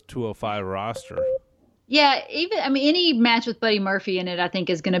in this 205 roster. Yeah, any match with Buddy Murphy in it, I think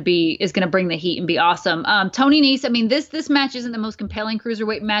is going to bring the heat and be awesome. Tony Nese, this match isn't the most compelling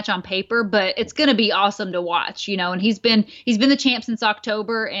cruiserweight match on paper, but it's going to be awesome to watch, and he's been the champ since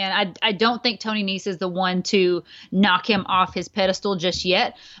October, and I don't think Tony Nese is the one to knock him off his pedestal just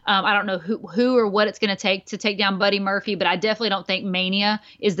yet. I don't know who or what it's going to take down Buddy Murphy, but I definitely don't think Mania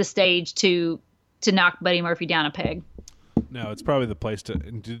is the stage to knock Buddy Murphy down a peg. No, it's probably the place to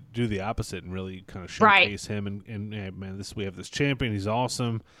do the opposite and really kind of showcase him. And man, we have this champion. He's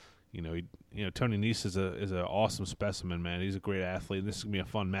awesome. Tony Nese is an awesome specimen, man. He's a great athlete. And this is gonna be a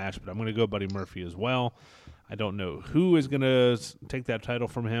fun match. But I'm gonna go Buddy Murphy as well. I don't know who is gonna take that title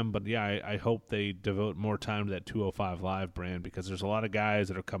from him, but yeah, I hope they devote more time to that 205 Live brand because there's a lot of guys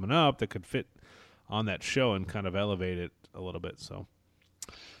that are coming up that could fit on that show and kind of elevate it a little bit. So,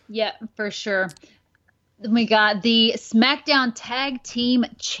 yeah, for sure. We got the SmackDown Tag Team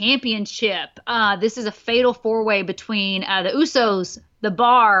Championship. This is a fatal four-way between the Usos, The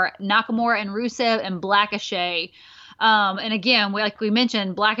Bar, Nakamura and Rusev, and Blackachet. And again, like we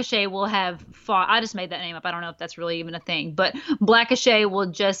mentioned, Blackachet will have fought. I just made that name up. I don't know if that's really even a thing. But Blackachet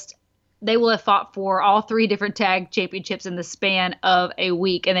they will have fought for all three different tag championships in the span of a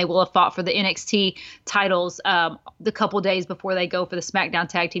week, and they will have fought for the NXT titles the couple days before they go for the SmackDown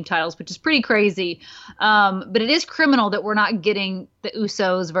tag team titles, which is pretty crazy. But it is criminal that we're not getting the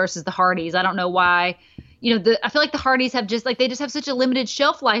Usos versus the Hardys. I don't know why. I feel like the Hardys have just like they just have such a limited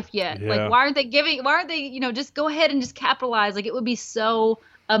shelf life yet. Like, Yeah. why aren't they, just go ahead and just capitalize? Like, it would be so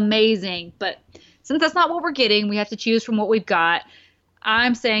amazing. But since that's not what we're getting, we have to choose from what we've got.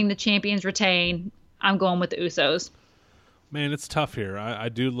 I'm saying the champions retain. I'm going with the Usos. Man, it's tough here. I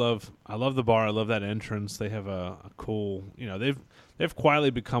love the bar. I love that entrance. They have a cool, they've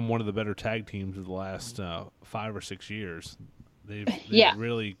quietly become one of the better tag teams of the last 5 or 6 years. They've Yeah.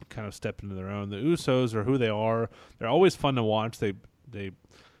 really kind of stepped into their own. The Usos are who they are. They're always fun to watch. They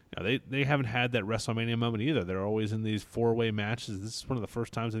haven't had that WrestleMania moment either. They're always in these 4-way matches. This is one of the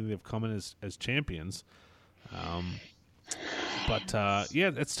first times I think they've come in as champions. But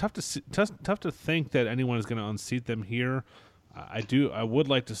it's tough to think that anyone is going to unseat them here. I would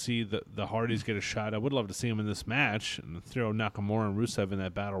like to see the Hardys get a shot. I would love to see them in this match and throw Nakamura and Rusev in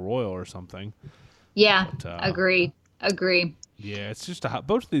that battle royal or something. Yeah. But, Agree. yeah, it's just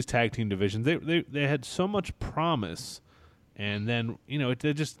both of these tag team divisions. They had so much promise, and then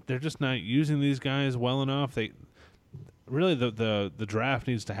they're just not using these guys well enough. They really the draft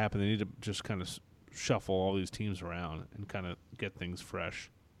needs to happen. They need to just kind of shuffle all these teams around and kind of get things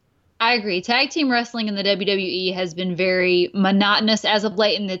fresh. I agree. Tag team wrestling in the WWE has been very monotonous as of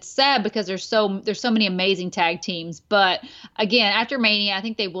late, and it's sad because there's so many amazing tag teams. But again, after Mania, I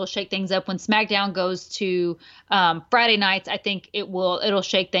think they will shake things up. When SmackDown goes to Friday nights, I think it'll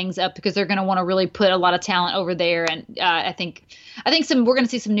shake things up because they're going to want to really put a lot of talent over there, and I think we're going to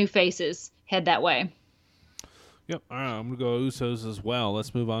see some new faces head that way. Yep. All right, I'm going to go Usos as well.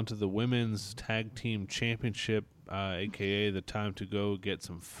 Let's move on to the Women's Tag Team Championship, a.k.a. the time to go get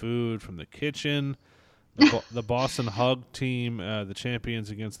some food from the kitchen. The Boston Hug team, the champions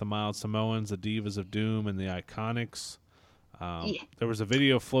against the Mild Samoans, the Divas of Doom, and the Iconics. There was a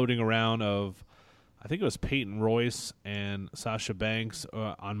video floating around of, I think it was Peyton Royce and Sasha Banks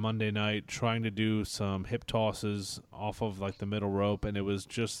on Monday night trying to do some hip tosses off of like the middle rope, and it was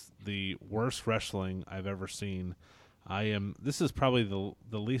just the worst wrestling I've ever seen. This is probably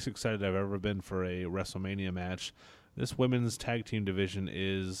the least excited I've ever been for a WrestleMania match. This women's tag team division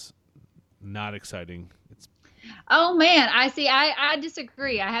is not exciting. Oh man, I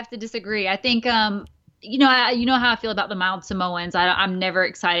disagree. I have to disagree. I think you know how I feel about the Mild Samoans. I'm never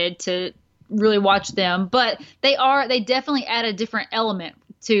excited to really watch them, but they definitely add a different element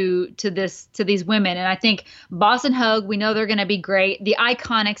to these women. And I think Boston Hug, we know they're going to be great. The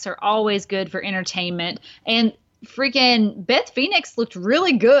Iconics are always good for entertainment, and freaking Beth Phoenix looked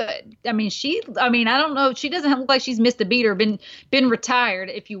really good. I mean, I don't know, she doesn't look like she's missed a beat or been retired,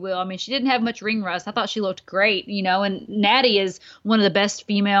 if you will. I mean, she didn't have much ring rust. I thought she looked great, and Natty is one of the best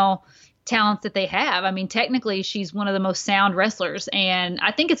female talents that they have. I mean, technically she's one of the most sound wrestlers, and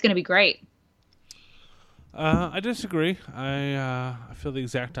I think it's going to be great. I disagree. I feel the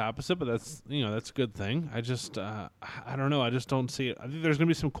exact opposite, but that's a good thing. I don't know. I just don't see it. I think there's going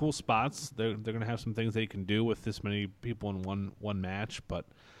to be some cool spots. They're going to have some things they can do with this many people in one match, but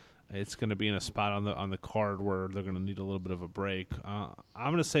it's going to be in a spot on the card where they're going to need a little bit of a break. I'm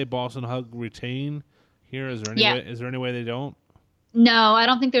going to say Boston Hug retain here. Is there any way they don't? No, I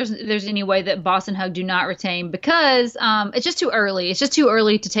don't think there's any way that Boston Hug do not retain because it's just too early. It's just too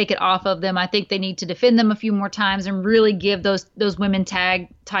early to take it off of them. I think they need to defend them a few more times and really give those women tag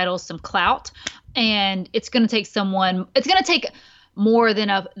titles some clout. And it's going to take someone. It's going to take more than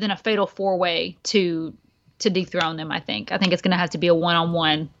a fatal 4-way to dethrone them. I think it's going to have to be a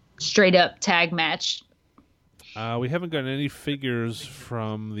 1-on-1 straight up tag match. We haven't gotten any figures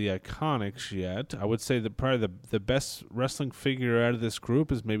from the Iconics yet. I would say that probably the best wrestling figure out of this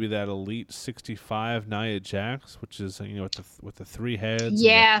group is maybe that Elite 65 Nia Jax, which is with the 3 heads.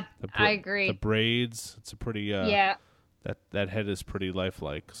 Yeah, I agree. The braids. It's a pretty That head is pretty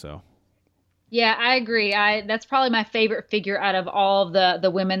lifelike. So. Yeah, I agree. That's probably my favorite figure out of all of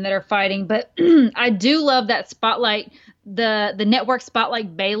the women that are fighting. But I do love that spotlight. The network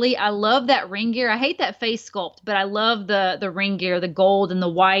spotlight Bailey. I love that ring gear. I hate that face sculpt, but I love the ring gear, the gold and the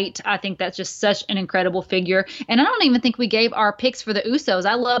white. I think that's just such an incredible figure. And I don't even think we gave our picks for the Usos.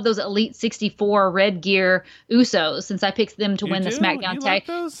 I love those Elite 64 red gear Usos since I picked them to win the SmackDown tag. Like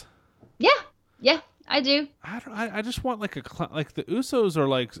those? Yeah, I do. I just want like the Usos are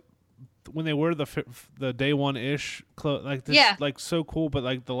like when they wear the day one ish clothes like this, like so cool. But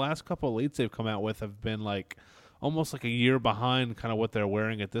like the last couple elites they've come out with have been like almost like a year behind kind of what they're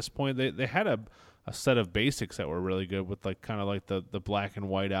wearing at this point. They had a set of basics that were really good with like kind of like the black and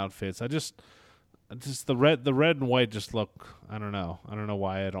white outfits. I just the red and white just look, I don't know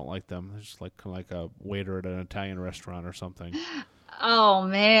why I don't like them. They're just like kind of like a waiter at an Italian restaurant or something. Oh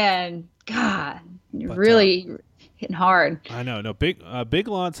man, God, But, really hitting hard. I know. No, Big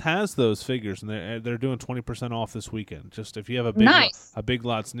Lots has those figures, and they're doing 20% off this weekend. Just if you have Nice. a Big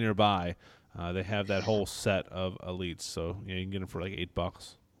Lots nearby, they have that whole set of elites. So yeah, you can get them for like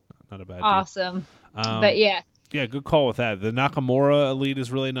 $8. Not a bad deal. Awesome. But yeah. Yeah, good call with that. The Nakamura Elite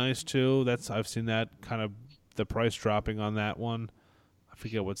is really nice too. I've seen that kind of the price dropping on that one. I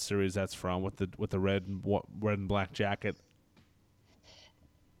forget what series that's from with the red and black jacket.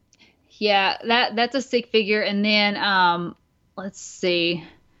 Yeah, that's a sick figure. And then let's see.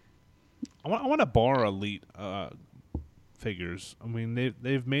 I want to bar Elite figures. I mean,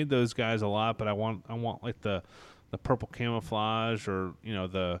 they've made those guys a lot, but I want like the purple camouflage or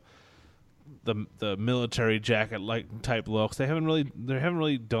the military jacket like type looks. They haven't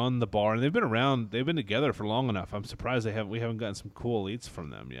really done the bar, and they've been around. They've been together for long enough. I'm surprised we haven't gotten some cool elites from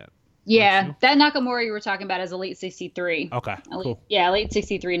them yet. Yeah, that Nakamura you were talking about is Elite 63. Okay, cool. Yeah, Elite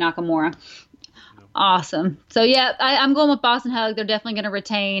 63 Nakamura. Awesome. So yeah, I'm going with Boston Hug. They're definitely going to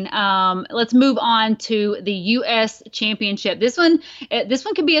retain. Let's move on to the U.S. Championship. This one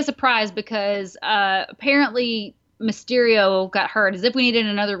could be a surprise because apparently Mysterio got hurt. As if we needed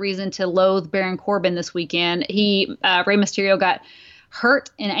another reason to loathe Baron Corbin this weekend. Rey Mysterio got hurt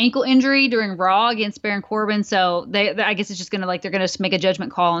an ankle injury during Raw against Baron Corbin. So I guess it's just gonna they're gonna make a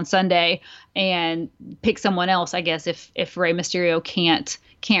judgment call on Sunday and pick someone else. I guess if Rey Mysterio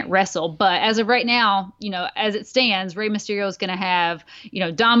can't wrestle. But as of right now, as it stands, Rey Mysterio is gonna have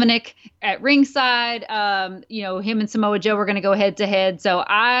Dominic at ringside. Him and Samoa Joe are gonna go head to head. So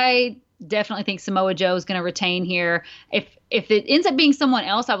I definitely think Samoa Joe is gonna retain here. If it ends up being someone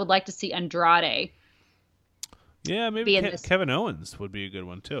else, I would like to see Andrade. Yeah, maybe Kevin Owens would be a good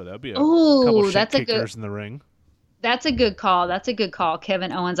one too. That would be a couple shit kickers in the ring. That's a good call.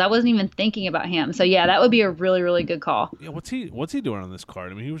 Kevin Owens. I wasn't even thinking about him. So yeah, that would be a really, really good call. Yeah, what's he doing on this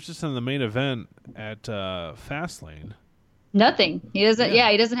card? I mean, he was just in the main event at Fastlane. Nothing. He doesn't.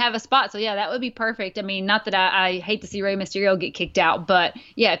 Yeah, he doesn't have a spot. So yeah, that would be perfect. I mean, not that I hate to see Rey Mysterio get kicked out, but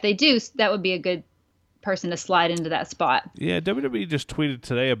yeah, if they do, that would be a good person to slide into that spot. Yeah, WWE just tweeted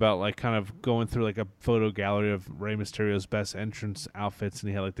today about kind of going through a photo gallery of Rey Mysterio's best entrance outfits, and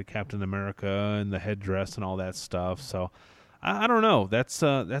he had the Captain America and the headdress and all that stuff. So I don't know. That's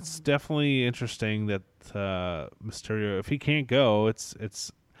definitely interesting that Mysterio, if he can't go, it's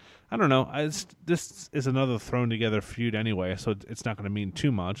I don't know. This is another thrown together feud anyway, so it's not going to mean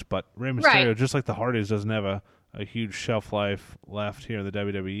too much. But Rey Mysterio, just like the Hardys, doesn't have a huge shelf life left here in the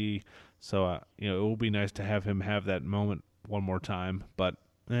WWE. So, it will be nice to have him have that moment one more time, but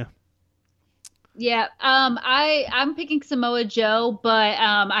Yeah, I'm picking Samoa Joe, but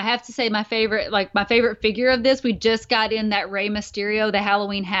I have to say my favorite figure of this, we just got in that Rey Mysterio, the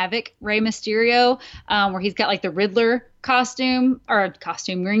Halloween Havoc Rey Mysterio, where he's got the Riddler costume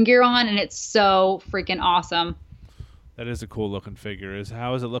ring gear on, and it's so freaking awesome. That is a cool looking figure.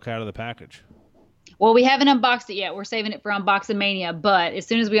 How does it look out of the package? Well, we haven't unboxed it yet. We're saving it for Unboxing-mania, but as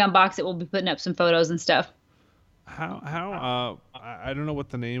soon as we unbox it, we'll be putting up some photos and stuff. I don't know what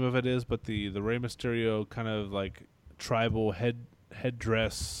the name of it is, but the Rey Mysterio kind of tribal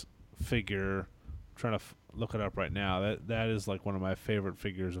headdress figure. I'm trying to look it up right now. That is one of my favorite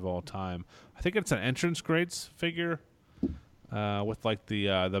figures of all time. I think it's an entrance greats figure with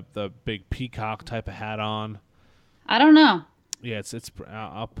the big peacock type of hat on. I don't know. Yeah, it's.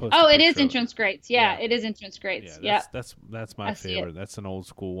 I'll post. Oh, it is entrance greats. Yeah, it is entrance greats. Yeah, that's my favorite. That's an old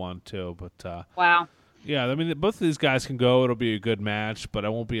school one too. But wow. Yeah, I mean, both of these guys can go. It'll be a good match, but I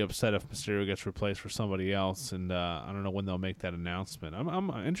won't be upset if Mysterio gets replaced for somebody else. And I don't know when they'll make that announcement.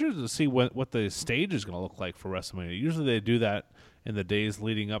 I'm interested to see what the stage is going to look like for WrestleMania. Usually they do that in the days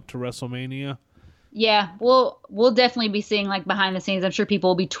leading up to WrestleMania. Yeah, we'll definitely be seeing behind the scenes. I'm sure people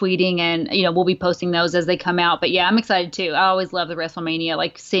will be tweeting and we'll be posting those as they come out. But yeah, I'm excited too. I always love the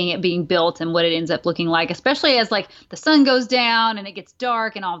WrestleMania, seeing it being built and what it ends up looking like, especially as the sun goes down and it gets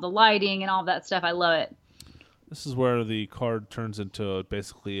dark and all the lighting and all that stuff. I love it. This is where the card turns into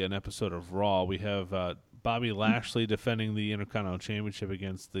basically an episode of Raw. We have Bobby Lashley defending the Intercontinental Championship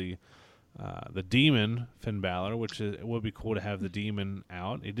against the Demon, Finn Balor, it would be cool to have the Demon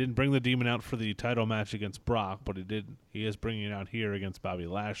out. He didn't bring the Demon out for the title match against Brock, but he is bringing it out here against Bobby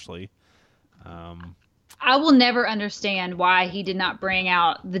Lashley. I will never understand why he did not bring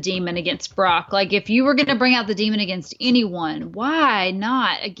out the Demon against Brock. If you were going to bring out the Demon against anyone, why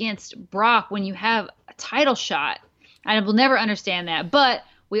not against Brock when you have a title shot? I will never understand that. But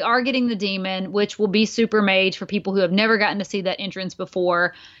We are getting the Demon, which will be super mage for people who have never gotten to see that entrance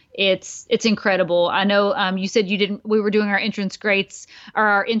before. It's incredible. I know you said you didn't. We were doing our entrance greats or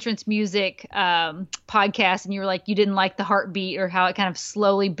our entrance music podcast, and you were like you didn't like the heartbeat or how it kind of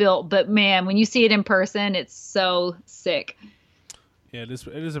slowly built. But man, when you see it in person, it's so sick. Yeah, it is.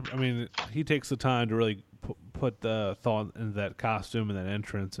 I mean, he takes the time to really put the thought into that costume and that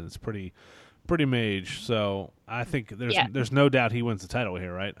entrance, and it's pretty mage. So I think there's no doubt he wins the title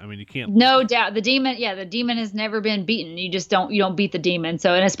here, right? I mean, you can't. No doubt the Demon. Yeah, the Demon has never been beaten. You don't beat the Demon.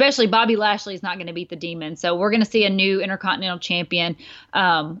 So, and especially Bobby Lashley is not going to beat the Demon. So we're going to see a new Intercontinental Champion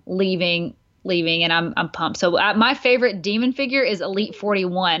leaving, and I'm pumped. So my favorite Demon figure is Elite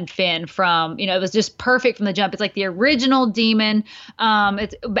 41 Finn from, it was just perfect from the jump. It's like the original Demon.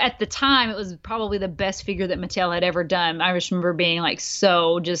 It's at the time it was probably the best figure that Mattel had ever done. I just remember being like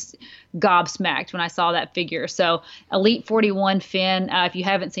so just gobsmacked when I saw that figure. So Elite 41 Finn, if you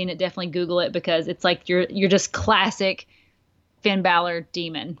haven't seen it, definitely Google it because it's like you're just classic Finn Balor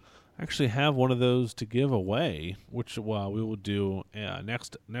Demon. Actually have one of those to give away, which we will do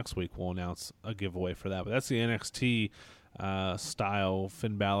next week. We'll announce a giveaway for that. But that's the NXT style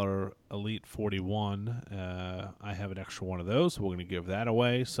Finn Balor Elite 41. I have an extra one of those, so we're going to give that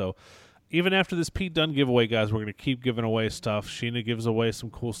away. So even after this Pete Dunne giveaway, guys, we're going to keep giving away stuff. Sheena gives away some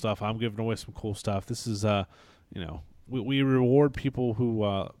cool stuff. I'm giving away some cool stuff. This is, we reward people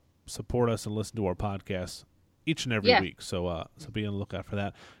who support us and listen to our podcasts each and every week. So be on the lookout for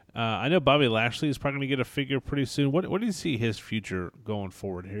that. I know Bobby Lashley is probably going to get a figure pretty soon. What do you see his future going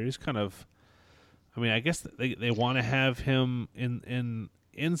forward here? He's kind of, I mean, I guess they want to have him in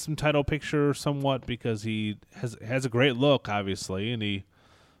some title picture somewhat because he has a great look, obviously, and he,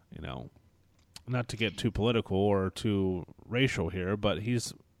 not to get too political or too racial here, but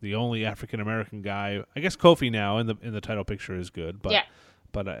he's the only African American guy. I guess Kofi now in the title picture is good, but. Yeah.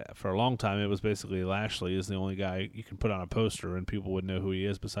 But for a long time, it was basically Lashley is the only guy you can put on a poster and people would know who he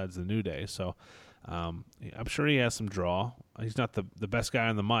is besides the New Day. So I'm sure he has some draw. He's not the best guy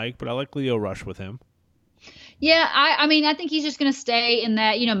on the mic, but I like Leo Rush with him. Yeah, I mean, I think he's just going to stay in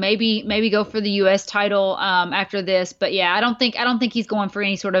that, maybe go for the U.S. title after this. But yeah, I don't think he's going for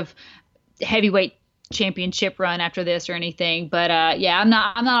any sort of heavyweight championship run after this or anything. But I'm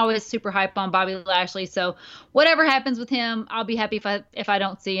not always super hype on Bobby Lashley, so whatever happens with him, I'll be happy if I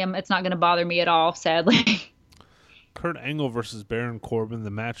don't see him. It's not going to bother me at all, sadly. Kurt Angle versus Baron Corbin, the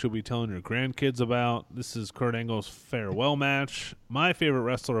match you'll be telling your grandkids about. This is Kurt Angle's farewell match. My favorite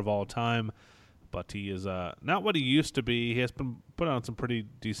wrestler of all time, but he is not what he used to be. He has been put on some pretty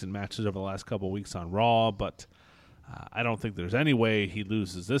decent matches over the last couple of weeks on Raw, but I don't think there's any way he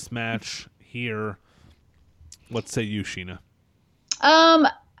loses this match here. What say you, Sheena? I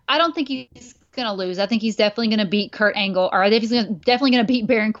don't think he's going to lose. I think he's definitely going to beat Kurt Angle, or he's definitely going to beat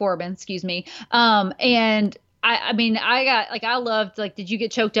Baron Corbin, excuse me. And I mean, I loved, did you get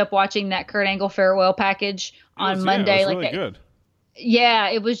choked up watching that Kurt Angle farewell package on Monday? It was really good. Yeah,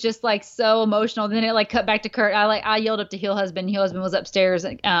 it was just so emotional. Then it cut back to Kurt. I yelled up to Heel Husband. Heel Husband was upstairs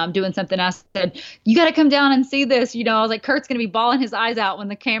doing something. I said, "You got to come down and see this." I was like, Kurt's gonna be bawling his eyes out when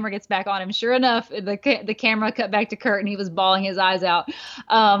the camera gets back on him. Sure enough, the camera cut back to Kurt and he was bawling his eyes out.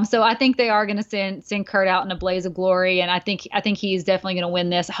 So I think they are gonna send Kurt out in a blaze of glory, and I think he's definitely gonna win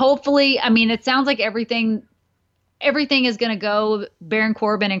this. Hopefully, I mean, it sounds like everything is going to go Baron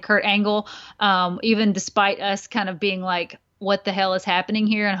Corbin and Kurt Angle, even despite us kind of being like, what the hell is happening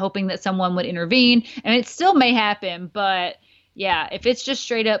here, and hoping that someone would intervene. And it still may happen, but yeah, if it's just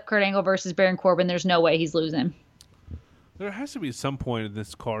straight up Kurt Angle versus Baron Corbin, there's no way he's losing. There has to be some point in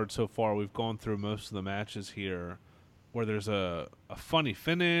this card so far. We've gone through most of the matches here where there's a funny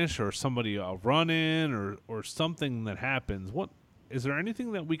finish or somebody run in or something that happens. What is there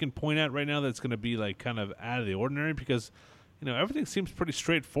anything that we can point at right now that's going to be kind of out of the ordinary? Because everything seems pretty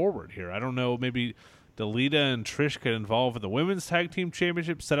straightforward here. I don't know, maybe Delita and Trish get involved with the women's tag team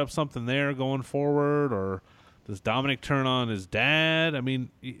championship, set up something there going forward, or does Dominic turn on his dad? I mean,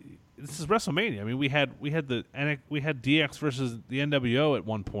 this is WrestleMania. I mean, we had DX versus the NWO at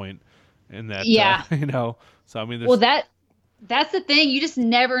one point, in that So I mean, that's the thing. You just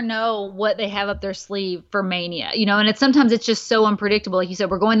never know what they have up their sleeve for Mania, and sometimes it's just so unpredictable. Like you said,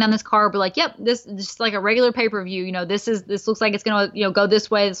 we're going down this card. We're like, yep, this is just like a regular pay-per-view. This looks like it's going to, go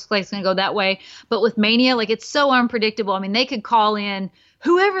this way. This looks like it's going to go that way. But with Mania, it's so unpredictable. I mean, they could call in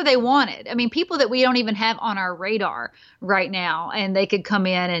whoever they wanted. I mean, people that we don't even have on our radar right now, and they could come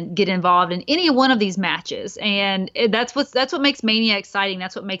in and get involved in any one of these matches. And that's what makes Mania exciting.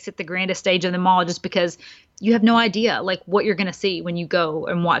 That's what makes it the grandest stage of them all, just because you have no idea what you're going to see when you go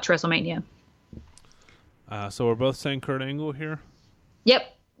and watch WrestleMania. So we're both saying Kurt Angle here?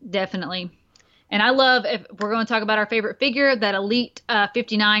 Yep. Definitely. And I love, if we're going to talk about our favorite figure, that Elite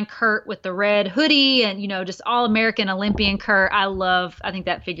 59 Kurt with the red hoodie and, just all American Olympian Kurt. I think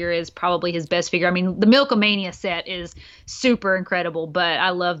that figure is probably his best figure. I mean, the Milkomania set is super incredible, but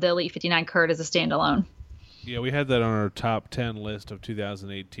I love the Elite 59 Kurt as a standalone. Yeah, we had that on our top 10 list of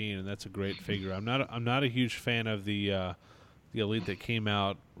 2018, and that's a great figure. I'm not a huge fan of the Elite that came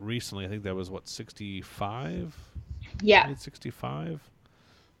out recently. I think that was 65? Yeah. 65?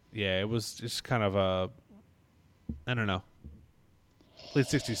 Yeah, it was just kind of I don't know. Elite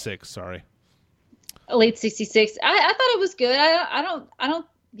 66, sorry. Elite 66. I thought it was good. I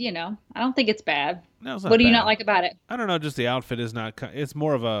don't think it's bad. No, it's not What do you bad. not like about it? I don't know, just the outfit is not, it's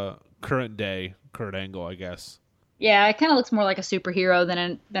more of a current day Kurt Angle, I guess. Yeah, it kind of looks more like a superhero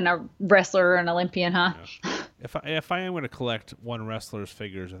than a wrestler or an Olympian, huh? Yeah. If I am going to collect one wrestler's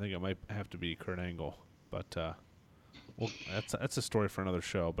figures, I think it might have to be Kurt Angle. But well, that's a story for another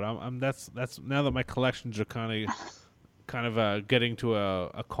show. But that's now that my collections are kind of getting to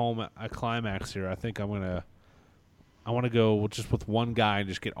a climax here. I think I want to go just with one guy and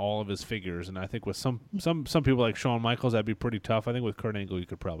just get all of his figures. And I think with some people like Shawn Michaels, that'd be pretty tough. I think with Kurt Angle, you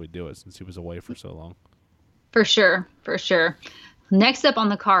could probably do it since he was away for so long. For sure. Next up on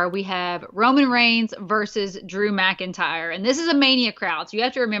the card, we have Roman Reigns versus Drew McIntyre. And this is a Mania crowd. So you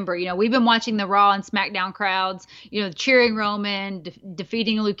have to remember, we've been watching the Raw and SmackDown crowds, cheering Roman,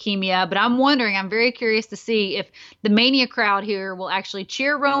 defeating leukemia. But I'm very curious to see if the Mania crowd here will actually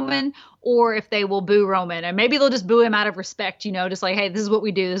cheer Roman or if they will boo Roman. And maybe they'll just boo him out of respect, just like, hey, this is what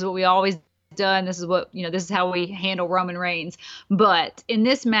we do. This is what we always done. This is what, this is how we handle Roman Reigns. But in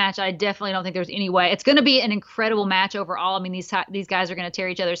this match, I definitely don't think there's any way. It's going to be an incredible match overall. I mean, these guys are going to tear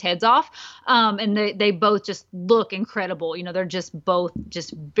each other's heads off. And they both just look incredible. They're just both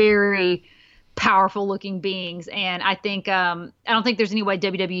just very powerful looking beings. And I think, I don't think there's any way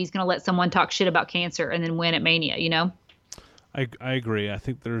WWE is going to let someone talk shit about cancer and then win at Mania, I agree. I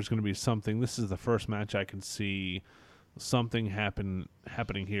think there's going to be something. This is the first match I can see something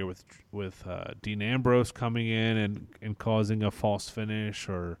happening here with Dean Ambrose coming in and causing a false finish,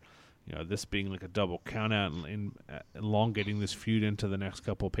 or this being like a double count out and elongating this feud into the next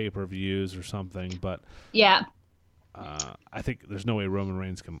couple pay-per-views or something. But yeah, I think there's no way Roman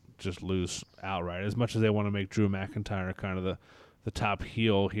Reigns can just lose outright. As much as they want to make Drew McIntyre kind of the top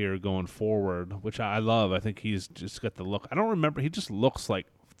heel here going forward, which I love. I think he's just got the look. I don't remember. He just looks like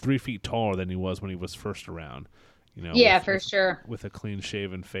 3 feet taller than he was when he was first around. For sure. With a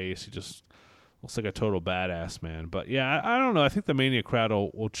clean-shaven face, he just looks like a total badass, man. But yeah, I don't know. I think the Mania crowd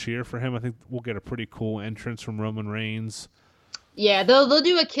will cheer for him. I think we'll get a pretty cool entrance from Roman Reigns. Yeah, they'll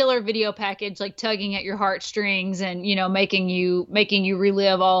do a killer video package, like tugging at your heartstrings and making you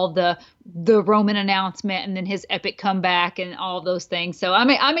relive all the Roman announcement and then his epic comeback and all of those things. So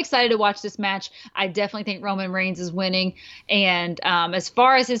I'm excited to watch this match. I definitely think Roman Reigns is winning. And as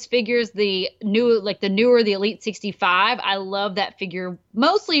far as his figures, the newer the Elite 65, I love that figure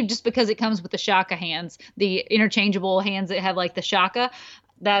mostly just because it comes with the Shaka hands, the interchangeable hands that have like the Shaka.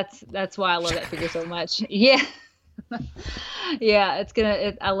 That's why I love that figure so much. Yeah. Yeah,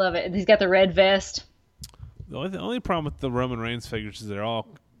 I love it. He's got the red vest. The only problem with the Roman Reigns figures is they're all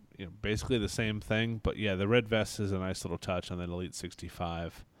basically the same thing. But yeah, the red vest is a nice little touch on that Elite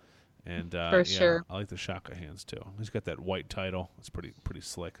 65. And for sure, I like the Shaka hands too. He's got that white title. It's pretty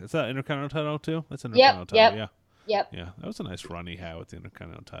slick. Is that Intercontinental title too? That's an Intercontinental title. Yep. Yeah. Yep. Yeah, that was a nice run he had with the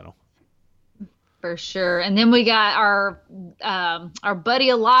Intercontinental title. For sure. And then we got our buddy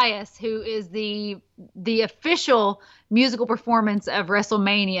Elias, who is the official musical performance of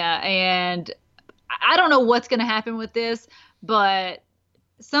WrestleMania. And I don't know what's going to happen with this, but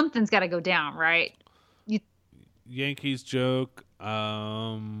something's got to go down, right? Yankees joke,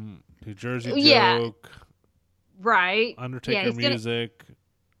 New Jersey joke, right? Undertaker music.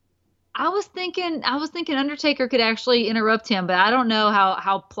 I was thinking Undertaker could actually interrupt him, but I don't know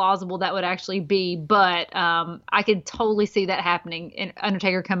how plausible that would actually be. But I could totally see that happening. And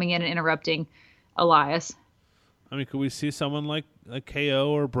Undertaker coming in and interrupting Elias. I mean, could we see someone like KO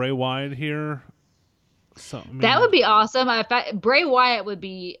or Bray Wyatt here? That would be awesome. Bray Wyatt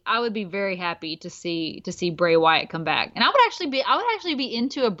I would be very happy to see Bray Wyatt come back, and I would actually be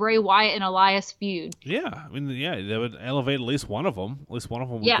into a Bray Wyatt and Elias feud. Yeah, I mean, they would elevate at least one of them. At least one of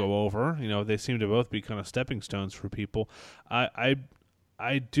them would go over. They seem to both be kind of stepping stones for people.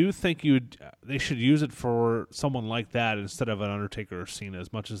 I do think they should use it for someone like that instead of an Undertaker or Cena.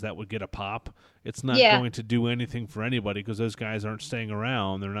 As much as that would get a pop, it's not going to do anything for anybody because those guys aren't staying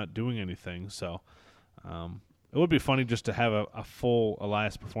around. They're not doing anything. So. It would be funny just to have a full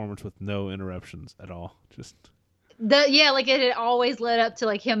Elias performance with no interruptions at all. Like it had always led up to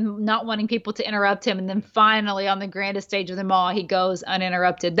like him not wanting people to interrupt him, and then finally on the grandest stage of them all, he goes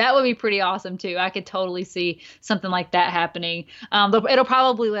uninterrupted. That would be pretty awesome too. I could totally see something like that happening. It'll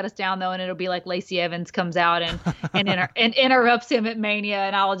probably let us down though, and it'll be like Lacey Evans comes out and interrupts him at Mania,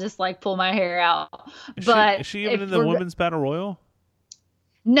 and I'll just like pull my hair out. Is she even in the Women's Battle Royal?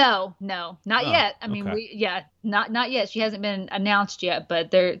 No, not yet. I mean, okay. not yet. She hasn't been announced yet,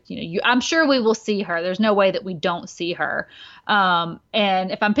 but I'm sure we will see her. There's no way that we don't see her.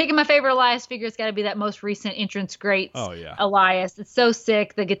 And if I'm picking my favorite Elias figure, it's got to be that most recent entrance greats. Oh yeah, Elias. It's so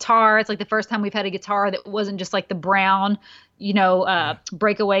sick. The guitar. It's like the first time we've had a guitar that wasn't just like the brown,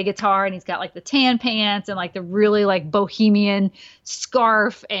 breakaway guitar, and he's got like the tan pants and like the really like bohemian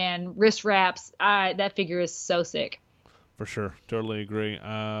scarf and wrist wraps. That figure is so sick. For sure, totally agree.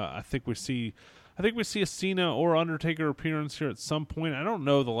 I think we see a Cena or Undertaker appearance here at some point. I don't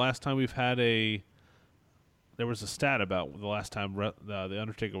know the last time we've had there was a stat about the last time the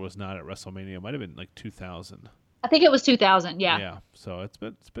Undertaker was not at WrestleMania. It might have been like 2000. I think it was 2000. Yeah. Yeah. So it's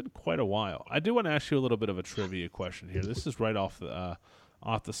been quite a while. I do want to ask you a little bit of a trivia question here. This is right off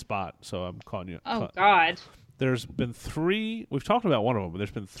the spot. So I'm calling you. Oh God. There's been 3. We've talked about one of them, but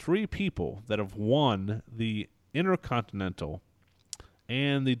there's been 3 people that have won the Intercontinental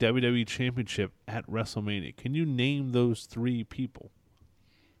and the WWE Championship at WrestleMania. Can you name those 3 people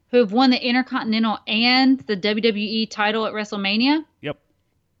who have won the Intercontinental and the WWE title at WrestleMania? Yep.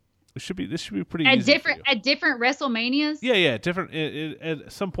 This should be pretty easy at different WrestleManias. Yeah, different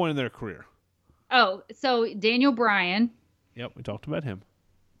at some point in their career. Oh, so Daniel Bryan. Yep, we talked about him.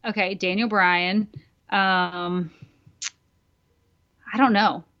 Okay, Daniel Bryan. I don't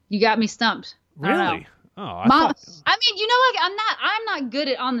know. You got me stumped. Really? Oh, I mean, I'm not good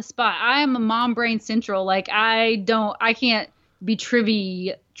at on the spot. I am a mom brain central. Like I can't be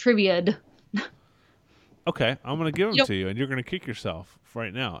trivia'd. Okay, I'm going to give them to you, and you're going to kick yourself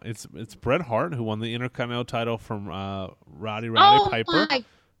right now. It's Bret Hart, who won the Intercontinental title from Roddy Piper.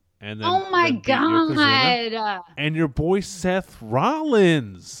 And then, oh my God! And your boy Seth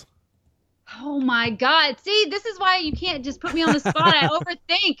Rollins. Oh my God! See, this is why you can't just put me on the spot. I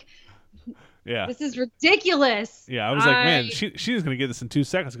overthink. Yeah. This is ridiculous. Yeah, I was like, man, she's going to get this in 2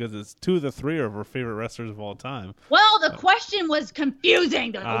 seconds because it's 2 of the 3 of her favorite wrestlers of all time. Well, the question was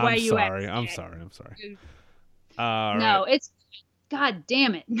confusing the way you asked it. I'm sorry. No, it's... God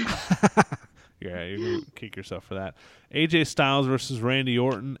damn it. Yeah, you're going to kick yourself for that. AJ Styles versus Randy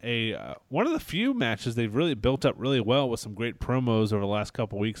Orton. One of the few matches they've really built up really well with some great promos over the last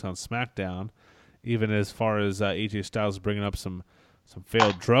couple weeks on SmackDown, even as far as AJ Styles bringing up some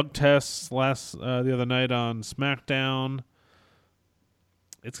failed drug tests the other night on SmackDown.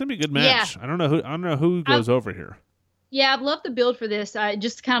 It's gonna be a good match. Yeah. I don't know who goes over here. Yeah, I've loved the build for this.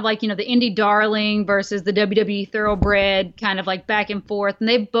 Just kind of like the indie darling versus the WWE thoroughbred, kind of like back and forth, and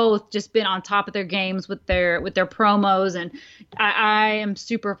they've both just been on top of their games with their promos. And I am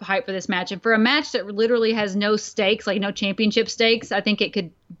super hyped for this match. And for a match that literally has no stakes, like no championship stakes, I think it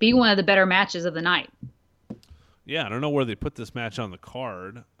could be one of the better matches of the night. Yeah, I don't know where they put this match on the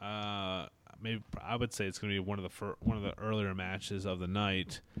card. Maybe I would say it's going to be one of the earlier matches of the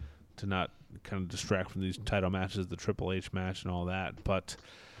night, to not kind of distract from these title matches, the Triple H match and all that. But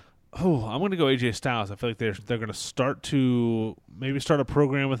I'm going to go AJ Styles. I feel like they're going to start a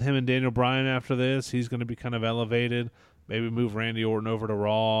program with him and Daniel Bryan after this. He's going to be kind of elevated. Maybe move Randy Orton over to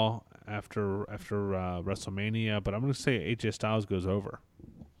Raw after WrestleMania. But I'm going to say AJ Styles goes over.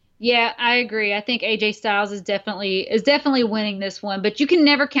 Yeah, I agree. I think AJ Styles is definitely winning this one, but you can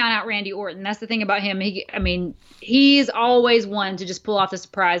never count out Randy Orton. That's the thing about him. He's always one to just pull off the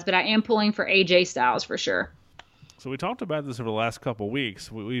surprise, but I am pulling for AJ Styles for sure. So we talked about this over the last couple of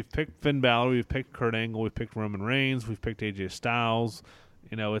weeks. We've picked Finn Balor, we've picked Kurt Angle, we've picked Roman Reigns, we've picked AJ Styles.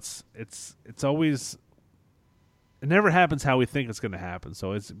 It's always, it never happens how we think it's going to happen.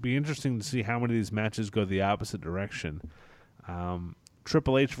 So it'd be interesting to see how many of these matches go the opposite direction.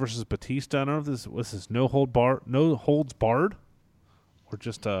 Triple H versus Batista. I don't know if this was no holds barred, or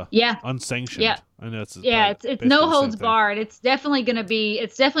just unsanctioned. Yeah, I know it's no holds barred. It's definitely going to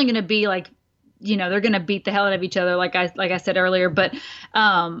be like, they're going to beat the hell out of each other, like I said earlier. But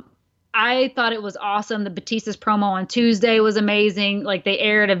I thought it was awesome. The Batista's promo on Tuesday was amazing. Like, they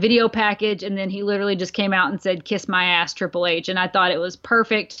aired a video package, and then he literally just came out and said, "Kiss my ass, Triple H," and I thought it was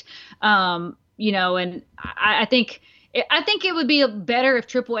perfect. And I think it would be better if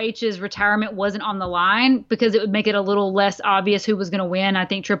Triple H's retirement wasn't on the line, because it would make it a little less obvious who was going to win. I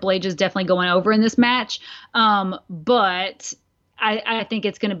think Triple H is definitely going over in this match. But I think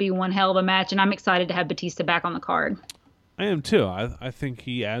it's going to be one hell of a match, and I'm excited to have Batista back on the card. I am too. I think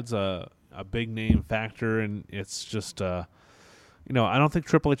he adds a big name factor, and it's just I don't think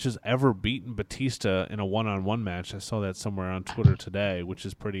Triple H has ever beaten Batista in a one-on-one match. I saw that somewhere on Twitter today, which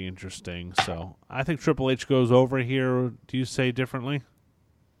is pretty interesting. So I think Triple H goes over here. Do you say differently?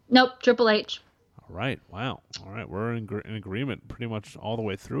 Nope, Triple H. All right. Wow. All right. We're in agreement pretty much all the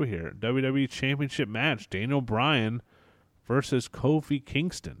way through here. WWE Championship match, Daniel Bryan versus Kofi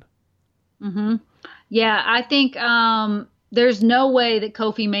Kingston. Mm-hmm. Yeah, I think there's no way that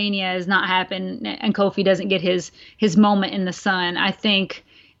Kofi Mania has not happened and Kofi doesn't get his moment in the sun. I think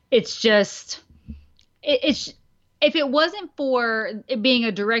it's just it's if it wasn't for it being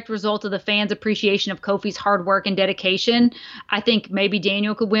a direct result of the fans' appreciation of Kofi's hard work and dedication, I think maybe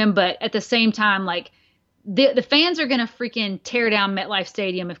Daniel could win. But at the same time, like the fans are gonna freaking tear down MetLife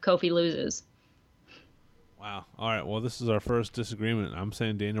Stadium if Kofi loses. Wow. All right. Well, this is our first disagreement. I'm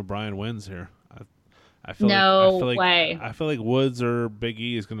saying Daniel Bryan wins here. I feel way. I feel like Woods or Big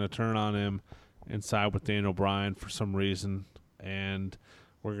E is going to turn on him and side with Daniel Bryan for some reason, and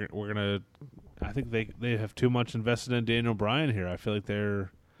we're gonna. I think they have too much invested in Daniel Bryan here. I feel like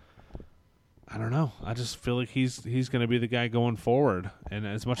they're. I don't know. I just feel like he's going to be the guy going forward. And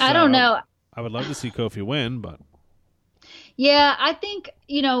as much as I don't know, I would love to see Kofi win, but. Yeah, I think,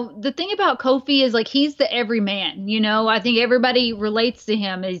 the thing about Kofi is like he's the everyman, I think everybody relates to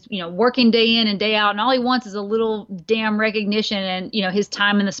him as, working day in and day out. And all he wants is a little damn recognition and, his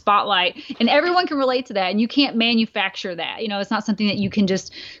time in the spotlight. And everyone can relate to that. And you can't manufacture that. It's not something that you can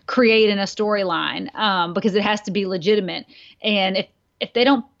just create in a storyline because it has to be legitimate. And if they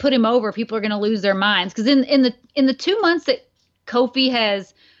don't put him over, people are going to lose their minds. Because in the 2 months that Kofi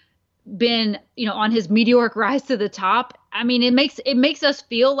has been, on his meteoric rise to the top, I mean, it makes us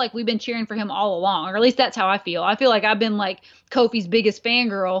feel like we've been cheering for him all along, or at least that's how I feel. I feel like I've been like Kofi's biggest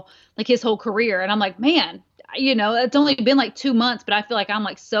fangirl like his whole career. And I'm like, man, it's only been like 2 months, but I feel like I'm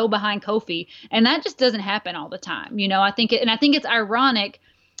like so behind Kofi, and that just doesn't happen all the time. I think it's ironic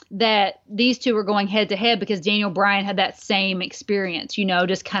that these two are going head to head because Daniel Bryan had that same experience,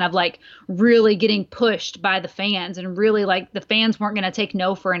 just kind of like really getting pushed by the fans and really like the fans weren't going to take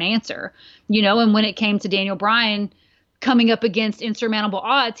no for an answer, and when it came to Daniel Bryan coming up against insurmountable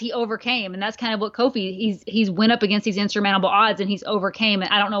odds, he overcame. And that's kind of what Kofi, he's went up against these insurmountable odds and he's overcame.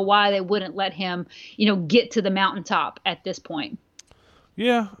 And I don't know why they wouldn't let him, get to the mountaintop at this point.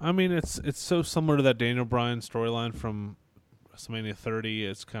 Yeah. I mean, it's so similar to that Daniel Bryan storyline from WrestleMania 30.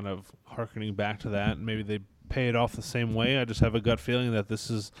 It's kind of hearkening back to that. And maybe they pay it off the same way. I just have a gut feeling that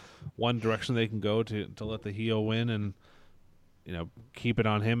this is one direction they can go to let the heel win and, keep it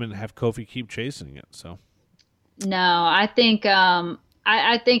on him and have Kofi keep chasing it. So. No, I think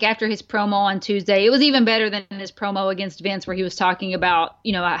I think after his promo on Tuesday, it was even better than his promo against Vince, where he was talking about,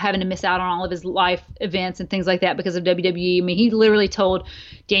 having to miss out on all of his life events and things like that because of WWE. I mean, he literally told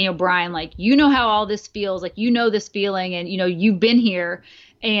Daniel Bryan, like, how all this feels, like, this feeling, and, you've been here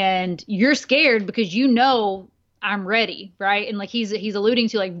and you're scared because I'm ready, right? And like he's alluding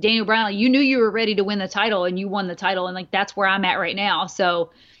to, like, Daniel Bryan, like, you knew you were ready to win the title and you won the title, and like that's where I'm at right now.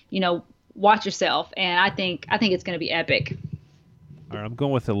 So, watch yourself, and I think it's going to be epic. All right, I'm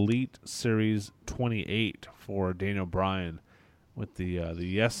going with Elite Series 28 for Daniel Bryan with the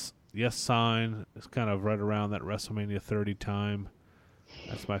yes sign. It's kind of right around that WrestleMania 30 time.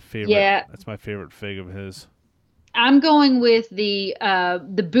 That's my favorite. Yeah. That's my favorite fig of his. I'm going with the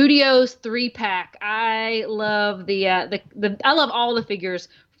Bootios 3-pack. I love I love all the figures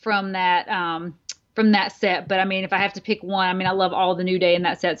from that set, but I mean, if I have to pick one, I mean, I love all the New Day in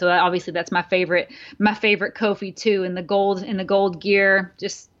that set, so obviously that's my favorite Kofi too, in the gold gear,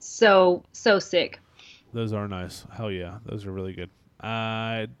 just so sick. Those are nice. Hell yeah, those are really good.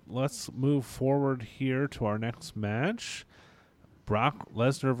 Let's move forward here to our next match. Brock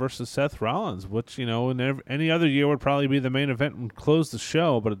Lesnar versus Seth Rollins, which, in any other year would probably be the main event and close the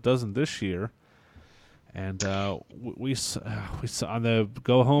show, but it doesn't this year. And we saw on the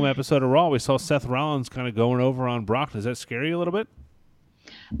Go Home episode of Raw, we saw Seth Rollins kind of going over on Brock. Does that scare you a little bit?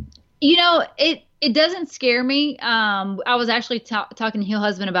 It doesn't scare me. I was actually talking to Heel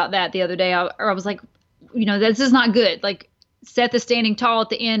Husband about that the other day. I was like, this is not good. Like, Seth is standing tall at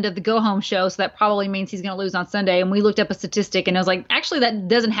the end of the Go Home show, so that probably means he's going to lose on Sunday. And we looked up a statistic, and I was like, actually, that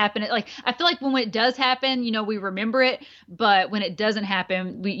doesn't happen. Like, I feel like when it does happen, we remember it, but when it doesn't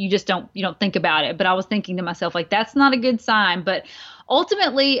happen, you don't think about it. But I was thinking to myself, like, that's not a good sign. But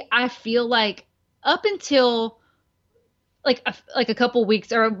ultimately, I feel like up until like a couple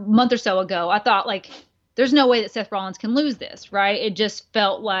weeks or a month or so ago, I thought, like, there's no way that Seth Rollins can lose this, right? It just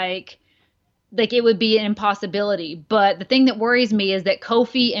felt like like it would be an impossibility. But the thing that worries me is that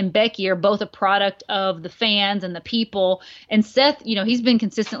Kofi and Becky are both a product of the fans and the people. And Seth, he's been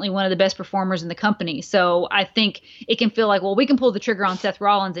consistently one of the best performers in the company. So I think it can feel like, well, we can pull the trigger on Seth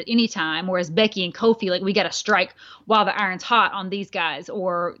Rollins at any time, whereas Becky and Kofi, like we got to strike while the iron's hot on these guys,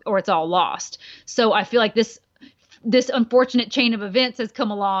 or it's all lost. So I feel like this unfortunate chain of events has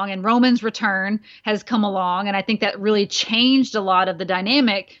come along, and Roman's return has come along. And I think that really changed a lot of the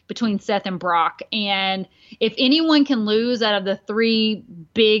dynamic between Seth and Brock. And if anyone can lose out of the three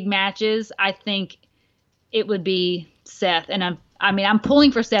big matches, I think it would be Seth. And I'm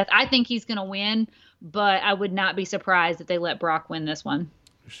pulling for Seth. I think he's going to win, but I would not be surprised if they let Brock win this one.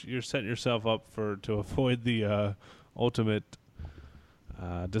 You're setting yourself up to avoid the ultimate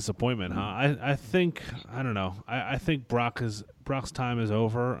disappointment, huh? I think, I don't know. I think Brock's time is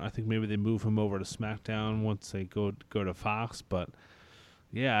over. I think maybe they move him over to SmackDown once they go to Fox. But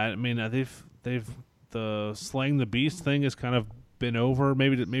yeah, I mean, they've the slaying the beast thing has kind of been over.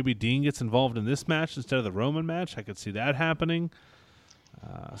 Maybe Dean gets involved in this match instead of the Roman match. I could see that happening.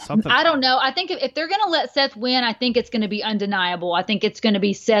 Something. I don't know. I think if they're going to let Seth win, I think it's going to be undeniable. I think it's going to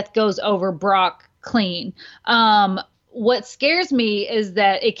be Seth goes over Brock clean. What scares me is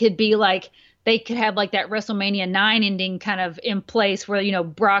that it could be like they could have like that WrestleMania 9 ending kind of in place where,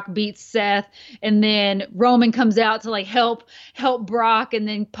 Brock beats Seth and then Roman comes out to like help Brock, and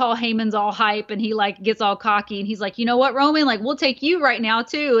then Paul Heyman's all hype and he like gets all cocky and he's like, you know what, Roman, like we'll take you right now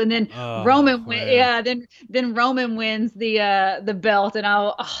too. And then Roman then Roman wins the belt,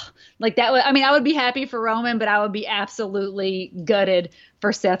 and like that would, I would be happy for Roman, but I would be absolutely gutted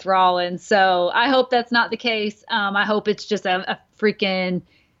for Seth Rollins. So I hope that's not the case. I hope it's just a freaking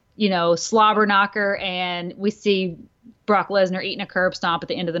slobber knocker, and we see Brock Lesnar eating a curb stomp at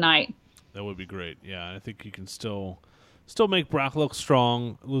the end of the night. That would be great. Yeah, I think you can still make Brock look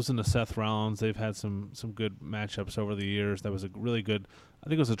strong. Losing to Seth Rollins, they've had some good matchups over the years. That was a really good. I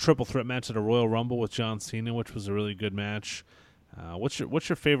think it was a triple threat match at a Royal Rumble with John Cena, which was a really good match. What's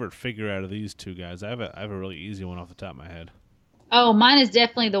your favorite figure out of these two guys? I have a really easy one off the top of my head. Oh, mine is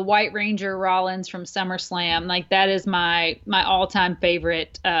definitely the White Ranger Rollins from SummerSlam. Like that is my all-time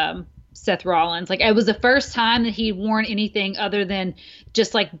favorite Seth Rollins. Like it was the first time that he'd worn anything other than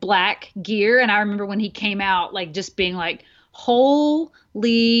just like black gear, and I remember when he came out like just being like,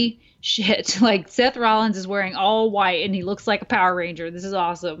 holy shit, like Seth Rollins is wearing all white and he looks like a Power Ranger. This is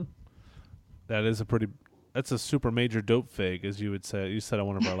awesome. That's a super major dope fig, as you would say. You said on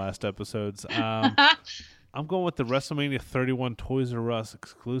one of our last episodes. I'm going with the WrestleMania 31 Toys R Us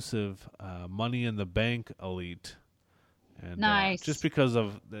exclusive Money in the Bank Elite. And, nice. Just because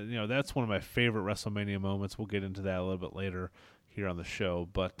of, that's one of my favorite WrestleMania moments. We'll get into that a little bit later here on the show.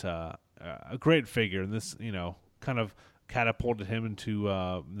 But a great figure. And this, kind of catapulted him into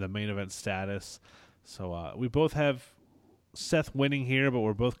the main event status. So we both have Seth winning here, but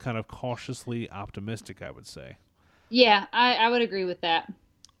we're both kind of cautiously optimistic, I would say. Yeah, I would agree with that.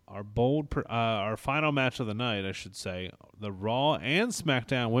 Our final match of the night, I should say, the Raw and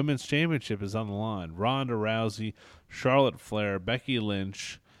SmackDown Women's Championship is on the line. Ronda Rousey, Charlotte Flair, Becky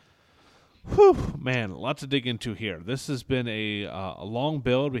Lynch. Whew, man, a lot to dig into here. This has been a long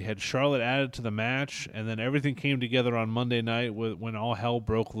build. We had Charlotte added to the match, and then everything came together on Monday night when all hell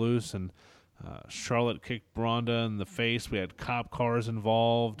broke loose, and Charlotte kicked Ronda in the face. We had cop cars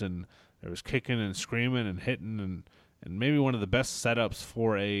involved, and there was kicking and screaming and hitting, and maybe one of the best setups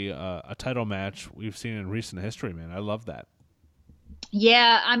for a title match we've seen in recent history, man. I love that.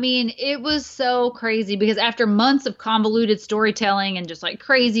 Yeah, it was so crazy because after months of convoluted storytelling and just like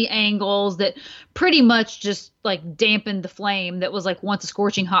crazy angles that pretty much just like dampened the flame that was like once a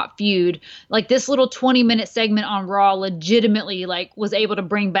scorching hot feud, like this little 20-minute segment on Raw legitimately like was able to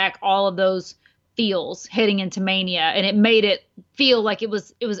bring back all of those feels heading into Mania, and it made it feel like it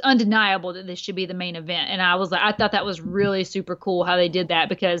was undeniable that this should be the main event. And I thought that was really super cool how they did that,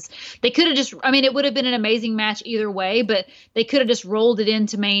 because they could have just, it would have been an amazing match either way, but they could have just rolled it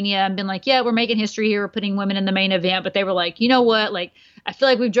into Mania and been like, yeah, we're making history here, we're putting women in the main event. But they were like, you know what, like I feel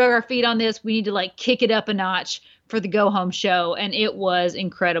like we've drug our feet on this, we need to like kick it up a notch for the go home show, and it was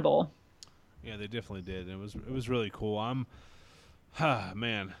incredible. Yeah, they definitely did. It was really cool.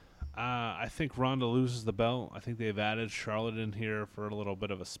 Man, I think Ronda loses the belt. I think they've added Charlotte in here for a little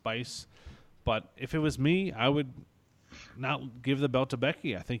bit of a spice. But if it was me, I would not give the belt to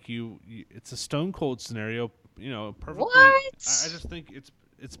Becky. I think it's a Stone Cold scenario, perfectly. What? I just think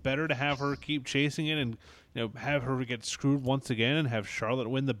it's better to have her keep chasing it and have her get screwed once again and have Charlotte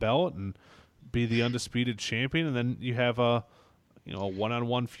win the belt and be the undisputed champion, and then you have a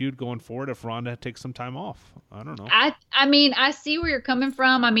one-on-one feud going forward if Ronda takes some time off. I don't know. I mean, I see where you're coming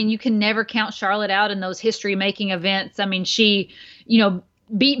from. I mean, you can never count Charlotte out in those history-making events. I mean, she,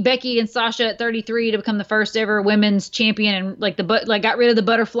 beat Becky and Sasha at 33 to become the first ever women's champion, and got rid of the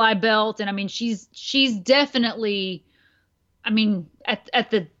butterfly belt. And I mean, she's definitely, I mean,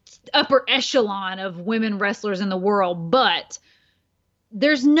 at the upper echelon of women wrestlers in the world, but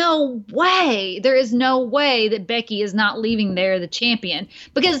there is no way that Becky is not leaving there the champion.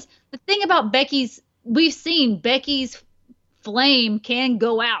 Because the thing about we've seen Becky's flame can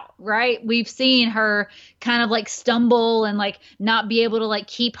go out, right? We've seen her kind of like stumble and like not be able to like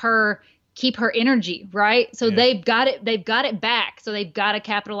keep her energy, right? So they've got it back. So they've got to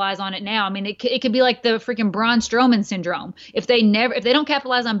capitalize on it now. I mean, it could be like the freaking Braun Strowman syndrome. If they don't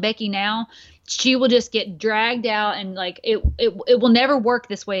capitalize on Becky now, she will just get dragged out, and like it will never work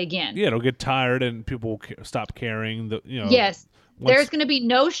this way again. Yeah, it'll get tired, and people will stop caring. Yes, there's going to be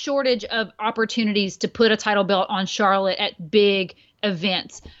no shortage of opportunities to put a title belt on Charlotte at big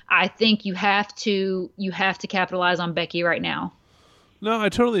events. I think you have to capitalize on Becky right now. No, I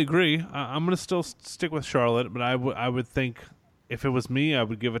totally agree. I'm going to still stick with Charlotte, but I would think if it was me, I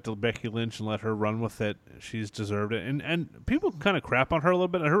would give it to Becky Lynch and let her run with it. She's deserved it. And people kind of crap on her a little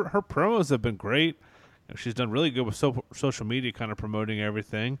bit. Her promos have been great. She's done really good with social media, kind of promoting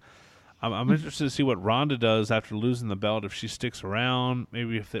everything. I'm interested to see what Ronda does after losing the belt, if she sticks around.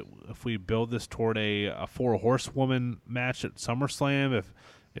 Maybe if we build this toward a 4 horsewoman match at SummerSlam, if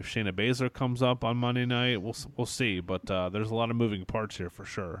Shayna Baszler comes up on Monday night, we'll see. But there's a lot of moving parts here for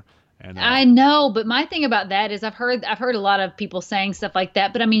sure. And, I know, but my thing about that is I've heard a lot of people saying stuff like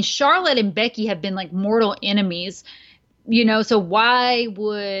that. But I mean, Charlotte and Becky have been like mortal enemies, so why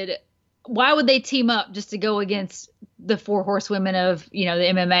would they team up just to go against the 4 horsewomen of, the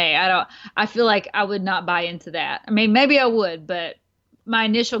MMA? I feel like I would not buy into that. I mean, maybe I would, but my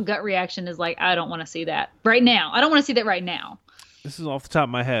initial gut reaction is like, I don't want to see that right now. I don't want to see that right now. This is off the top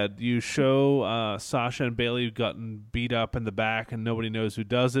of my head. You show Sasha and Bayley gotten beat up in the back, and nobody knows who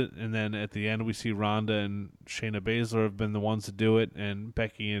does it. And then at the end, we see Ronda and Shayna Baszler have been the ones to do it, and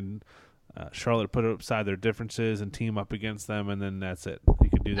Becky and Charlotte put it aside their differences and team up against them, and then that's it. You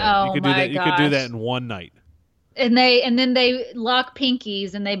could do that. You could do that in one night. And then they lock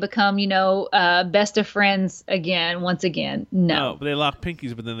pinkies and they become, best of friends once again. No, but they lock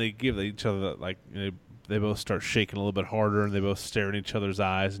pinkies, but then they give each other they both start shaking a little bit harder, and they both stare in each other's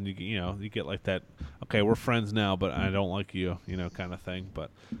eyes, and you get like that. Okay, we're friends now, but I don't like you, kind of thing.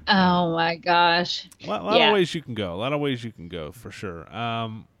 But oh my gosh, a lot of ways you can go. A lot of ways you can go for sure.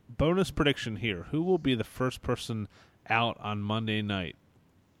 Bonus prediction here: who will be the first person out on Monday night?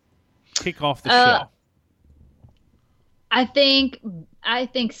 Kick off the show. I think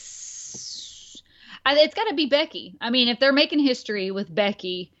it's got to be Becky. I mean, if they're making history with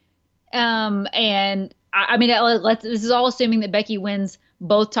Becky, and I mean, this is all assuming that Becky wins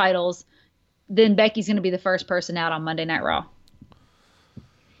both titles, then Becky's going to be the first person out on Monday Night Raw.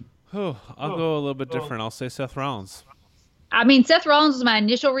 Oh, I'll go a little bit different. I'll say Seth Rollins. I mean, Seth Rollins was my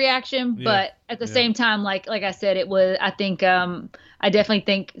initial reaction, but at the same time, like I said, it was. I think I definitely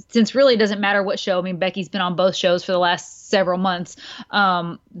think, since really it doesn't matter what show. I mean, Becky's been on both shows for the last several months.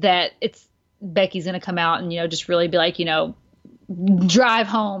 That Becky's going to come out and just really be like drive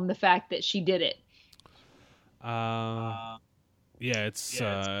home the fact that she did it. It's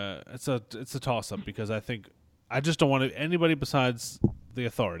a toss up, because I just don't want anybody besides the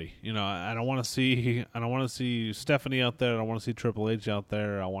Authority. I don't want to see Stephanie out there. I don't want to see Triple H out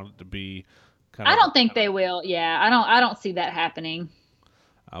there. I want it to be I don't think they will. Yeah, I don't see that happening.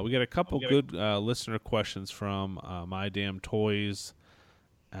 We got a couple good listener questions from My Damn Toys.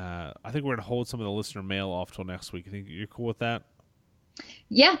 I think we're gonna hold some of the listener mail off till next week. You think you're cool with that?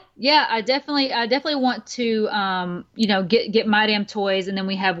 Yeah. I definitely want to, get My Damn Toys. And then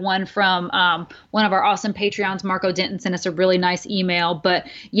we have one from one of our awesome Patreons, Marco Denton, sent us a really nice email. But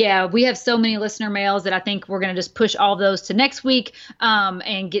yeah, we have so many listener mails that I think we're going to just push all those to next week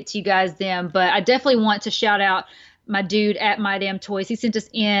and get to you guys them. But I definitely want to shout out my dude at My Damn Toys. He sent us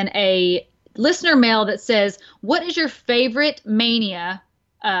in a listener mail that says, what is your favorite Mania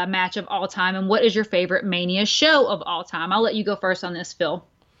match of all time, and what is your favorite Mania show of all time? I'll let you go first on this, Phil.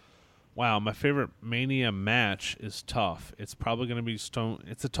 Wow, my favorite Mania match is tough. It's probably going to be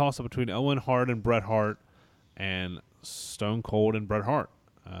It's a toss-up between Owen Hart and Bret Hart, and Stone Cold and Bret Hart.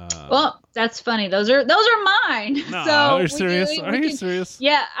 Well, that's funny. Those are mine. No, So are you serious? Are you serious?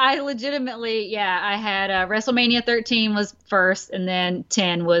 Yeah, I legitimately, yeah, I had WrestleMania 13 was first, and then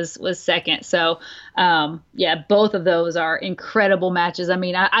 10 was second. So, yeah, both of those are incredible matches. I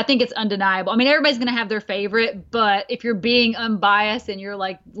mean, I think it's undeniable. I mean, everybody's gonna have their favorite, but if you're being unbiased and you're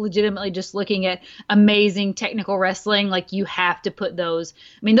like legitimately just looking at amazing technical wrestling, like you have to put those.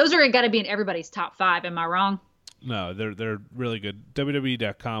 I mean, those are got to be in everybody's top 5. Am I wrong? No, they're really good.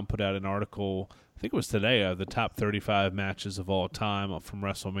 WWE.com put out an article, I think it was today, the top 35 matches of all time from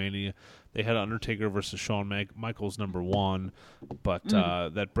WrestleMania. They had Undertaker versus Shawn Michaels number 1, but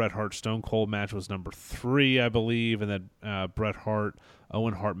that Bret Hart Stone Cold match was number 3, I believe, and that Bret Hart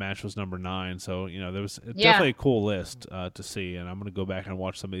Owen Hart match was number 9. So there was definitely a cool list to see, and I'm going to go back and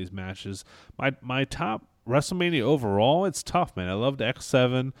watch some of these matches. My top WrestleMania overall, it's tough, man. I loved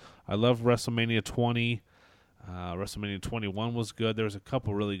X7. I loved WrestleMania 20. WrestleMania 21 was good. There was a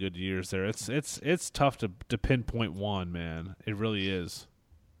couple really good years there. It's tough to pinpoint one, man. It really is.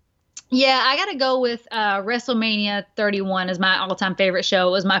 Yeah, I got to go with WrestleMania 31 as my all-time favorite show.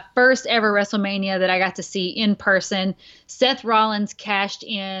 It was my first ever WrestleMania that I got to see in person. Seth Rollins cashed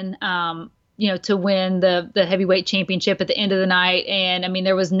in, to win the heavyweight championship at the end of the night. And I mean,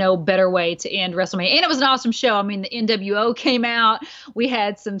 there was no better way to end WrestleMania. And it was an awesome show. I mean, the NWO came out. We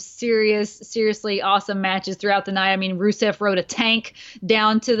had some seriously awesome matches throughout the night. I mean, Rusev rode a tank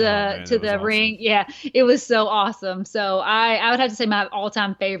down to the ring. Awesome. Yeah, it was so awesome. So I would have to say my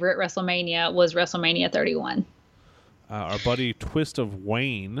all-time favorite WrestleMania was WrestleMania 31. Our buddy Twist of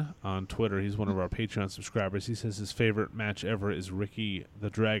Wayne on Twitter, he's one of our Patreon subscribers. He says his favorite match ever is Ricky the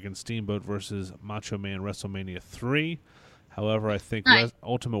Dragon Steamboat versus Macho Man WrestleMania 3. However, I think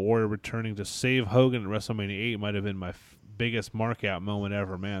Ultimate Warrior returning to save Hogan at WrestleMania 8 might have been my biggest mark-out moment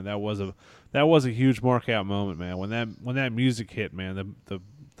ever, man. That was a huge mark-out moment, man. When that music hit, man,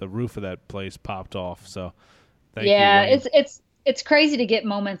 the roof of that place popped off. So, thank you, Wayne. It's crazy to get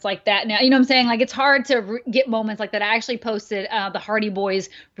moments like that now. You know what I'm saying? Like, it's hard to get moments like that. I actually posted the Hardy Boys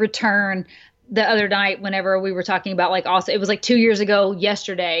return the other night whenever we were talking about, like, also, it was like 2 years ago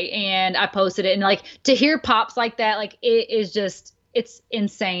yesterday, and I posted it. And, like, to hear pops like that, like, it is just, it's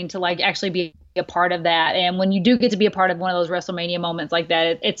insane to, like, actually be a part of that. And when you do get to be a part of one of those WrestleMania moments like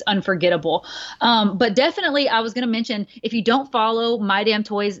that, it's unforgettable. But definitely, I was going to mention, if you don't follow My Damn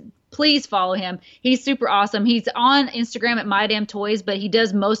Toys, please follow him. He's super awesome. He's on Instagram at My Damn Toys, but he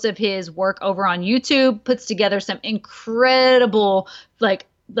does most of his work over on YouTube, puts together some incredible, like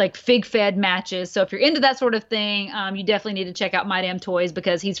Fig Fed matches. So if you're into that sort of thing, you definitely need to check out My Damn Toys,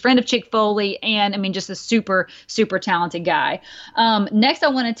 because he's friend of Chick Foley and, I mean, just a super, super talented guy. Next, I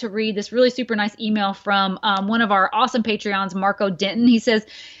wanted to read this really super nice email from one of our awesome Patreons, Marco Denton. He says,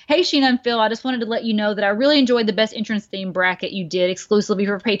 "Hey, Sheena and Phil, I just wanted to let you know that I really enjoyed the best entrance theme bracket you did exclusively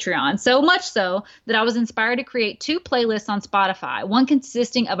for Patreon. So much so that I was inspired to create 2 playlists on Spotify, one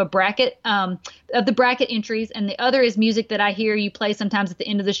consisting of a bracket of the bracket entries, and the other is music that I hear you play sometimes at the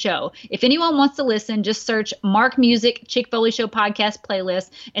end of the show. If anyone wants to listen, just search Mark Music Chick Foley Show podcast playlist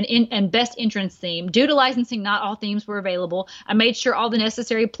and best entrance theme. Due to licensing, not all themes were available. I made sure all the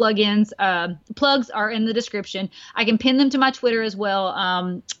necessary plugs are in the description. I can pin them to my Twitter as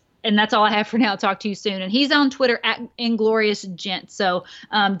well. And that's all I have for now. Talk to you soon." And he's on Twitter at Inglorious Gent. So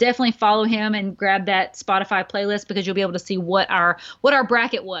definitely follow him and grab that Spotify playlist, because you'll be able to see what our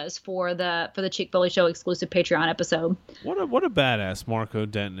bracket was for the Chick Foley Show exclusive Patreon episode. What a badass Marco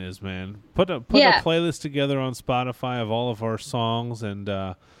Denton is, man. Put a playlist together on Spotify of all of our songs, and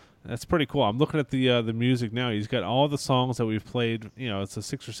that's pretty cool. I'm looking at the music now. He's got all the songs that we've played. It's a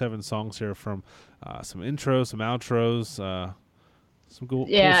 6 or 7 songs here from some intros, some outros. Some cool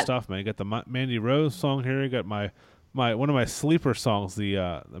stuff, man. You got the Mandy Rose song here. You got my one of my sleeper songs,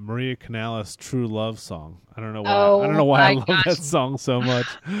 the Maria Canales "True Love" song. I don't know why. I love that song so much.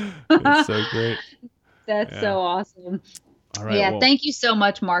 It's so great. That's so awesome. All right. Yeah. Thank you so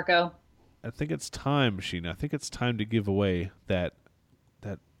much, Marco. I think it's time, Sheena. I think it's time to give away that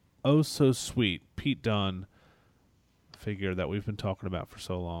oh so sweet Pete Dunne figure that we've been talking about for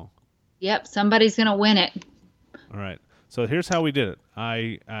so long. Yep. Somebody's gonna win it. All right. So here's how we did it.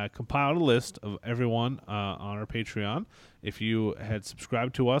 I compiled a list of everyone on our Patreon. If you had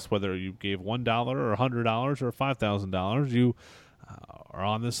subscribed to us, whether you gave $1 or $100 or $5,000, you are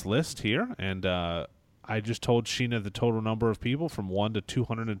on this list here. And I just told Sheena the total number of people from 1 to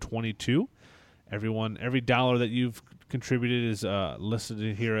 222. Every dollar that you've contributed is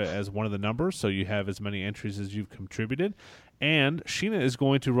listed here as one of the numbers, so you have as many entries as you've contributed. And Sheena is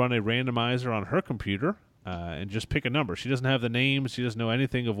going to run a randomizer on her computer and just pick a number. She doesn't have the names. She doesn't know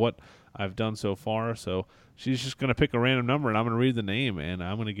anything of what I've done so far. So she's just going to pick a random number, and I'm going to read the name, and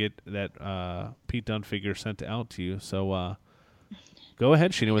I'm going to get that Pete Dunne figure sent out to you. So go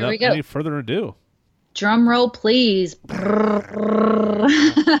ahead, Sheena, without any further ado. Drum roll, please. All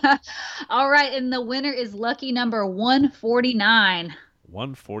right, and the winner is lucky number 149.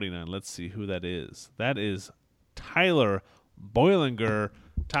 149. Let's see who that is. That is Tyler Boilinger.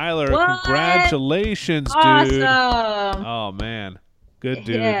 Tyler, congratulations, dude. Oh, man. Good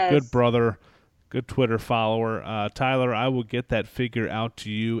dude. Yes. Good brother. Good Twitter follower. Tyler, I will get that figure out to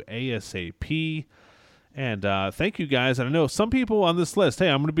you ASAP. And thank you, guys. And I know some people on this list, hey,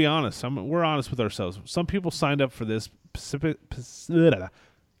 I'm going to be honest. We're honest with ourselves. Some people signed up for this. Take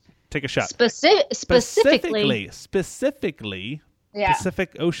a shot. Specifically. Yeah.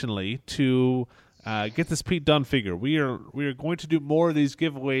 Pacific Oceanly to get this Pete Dunne figure. We are going to do more of these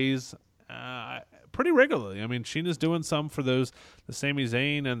giveaways pretty regularly. I mean, Sheena's doing some for the Sami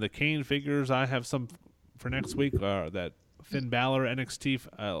Zayn and the Kane figures. I have some for next week, that Finn Balor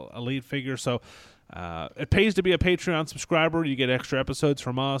NXT Elite figure. So it pays to be a Patreon subscriber. You get extra episodes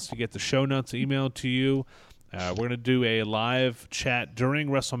from us. You get the show notes emailed to you. We're going to do a live chat during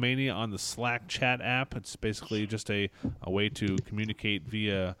WrestleMania on the Slack chat app. It's basically just a way to communicate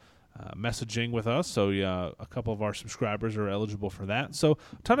via messaging with us. So a couple of our subscribers are eligible for that. So a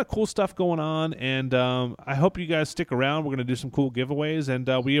ton of cool stuff going on, and I hope you guys stick around. We're going to do some cool giveaways, and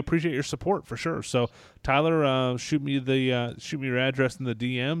we appreciate your support for sure. So Tyler, shoot me your address in the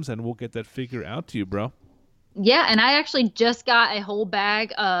DMs, and we'll get that figure out to you, bro. Yeah, and I actually just got a whole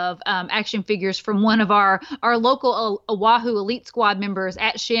bag of action figures from one of our local Oahu Elite Squad members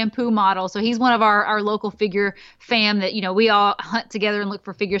at Shampoo Model. So he's one of our local figure fam that, we all hunt together and look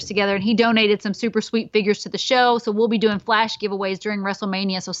for figures together. And he donated some super sweet figures to the show. So we'll be doing flash giveaways during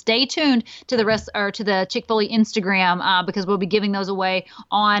WrestleMania. So stay tuned to the Chick-fil-A Instagram because we'll be giving those away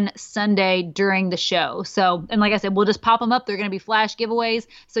on Sunday during the show. So, and like I said, we'll just pop them up. They're going to be flash giveaways.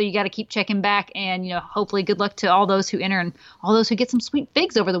 So you got to keep checking back, and, hopefully good luck to all those who enter and all those who get some sweet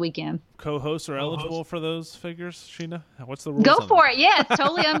figs over the weekend. Co-hosts are eligible for those figures, Sheena? What's the rules? Go for it. Yeah, it's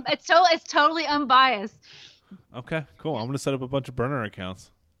totally it's totally unbiased. Okay, cool. I'm going to set up a bunch of burner accounts.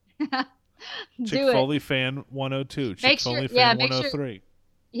 Chick-fil-A fan 102, Chick-fil-A fan 103.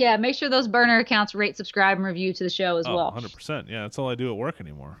 Yeah, make sure those burner accounts rate, subscribe, and review to the show as well. 100%. Yeah, that's all I do at work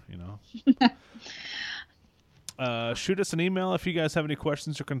anymore, Shoot us an email if you guys have any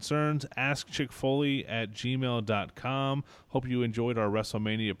questions or concerns. AskChickFoley@gmail.com. Hope you enjoyed our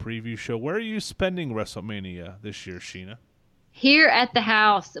WrestleMania preview show. Where are you spending WrestleMania this year, Sheena? Here at the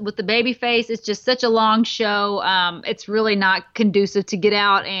house with the baby face. It's just such a long show. It's really not conducive to get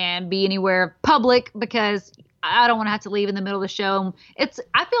out and be anywhere public because I don't want to have to leave in the middle of the show.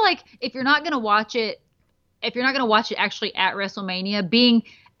 I feel like if you're not going to watch it actually at WrestleMania, being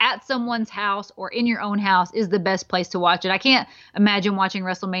at someone's house or in your own house is the best place to watch it. I can't imagine watching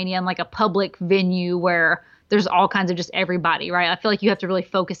WrestleMania in like a public venue where there's all kinds of just everybody, right? I feel like you have to really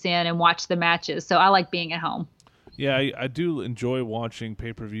focus in and watch the matches. So I like being at home. Yeah, I do enjoy watching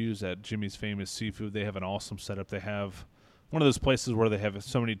pay-per-views at Jimmy's Famous Seafood. They have an awesome setup. They have one of those places where they have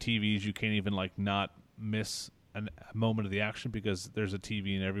so many TVs you can't even not miss a moment of the action because there's a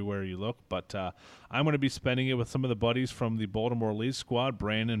TV in everywhere you look. But I'm going to be spending it with some of the buddies from the Baltimore Elite Squad.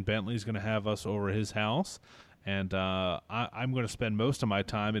 Brandon Bentley's going to have us over at his house. And I'm going to spend most of my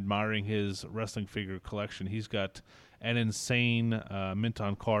time admiring his wrestling figure collection. He's got an insane mint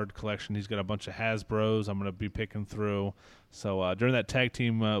on card collection. He's got a bunch of Hasbros I'm going to be picking through. So during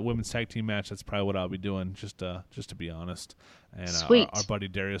that women's tag team match, that's probably what I'll be doing, just to be honest. And our buddy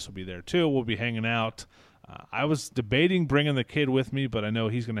Darius will be there too. We'll be hanging out. I was debating bringing the kid with me, but I know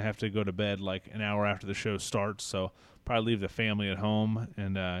he's going to have to go to bed like an hour after the show starts. So probably leave the family at home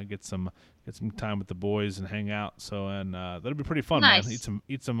and get some time with the boys and hang out. So that'll be pretty fun, nice. Man.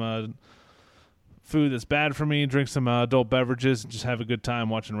 Eat some food that's bad for me, drink some adult beverages, and just have a good time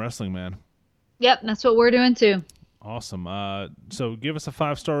watching wrestling, man. Yep, that's what we're doing too. Awesome. So give us a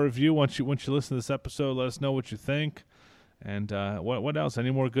 5-star review once you listen to this episode. Let us know what you think. And what else?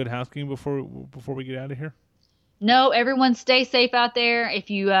 Any more good housekeeping before we get out of here? No, everyone stay safe out there. If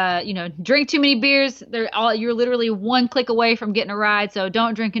you drink too many beers, you're literally one click away from getting a ride. So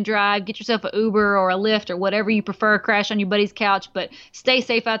don't drink and drive. Get yourself an Uber or a Lyft or whatever you prefer. Crash on your buddy's couch, but stay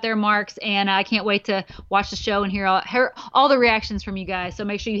safe out there, Marks. And I can't wait to watch the show and hear all the reactions from you guys. So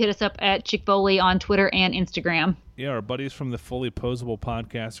make sure you hit us up at Chick Foley on Twitter and Instagram. Yeah, our buddies from the Fully Posable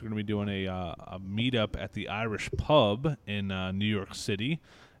podcast are going to be doing a meetup at the Irish Pub in New York City.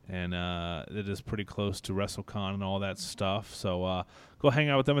 and it is pretty close to WrestleCon and all that stuff. So go hang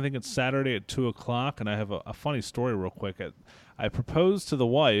out with them. I think it's Saturday at 2 o'clock, and I have a funny story real quick. I proposed to the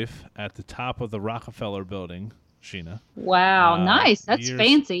wife at the top of the Rockefeller building, Sheena. Wow, nice. That's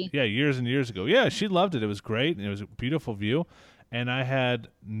fancy. Yeah, years and years ago. Yeah, she loved it. It was great, and it was a beautiful view. And I had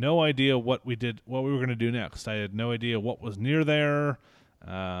no idea what we were going to do next. I had no idea what was near there.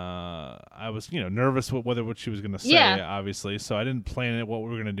 I was, nervous what she was going to say, obviously. So I didn't plan it what we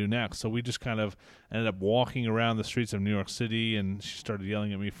were going to do next. So we just kind of ended up walking around the streets of New York City, and she started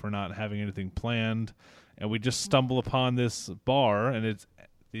yelling at me for not having anything planned. And we just stumbled upon this bar, and it's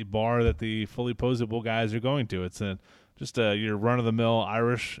the bar that the Fully Posable guys are going to. It's just your run-of-the-mill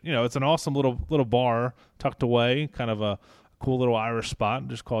Irish. It's an awesome little bar tucked away, kind of a cool little Irish spot,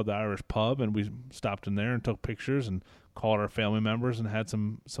 just called the Irish Pub, and we stopped in there and took pictures and called our family members and had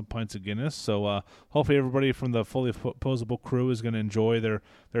some pints of Guinness. So hopefully everybody from the Fully Posable crew is going to enjoy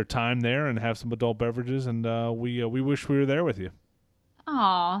their time there and have some adult beverages, and we wish we were there with you.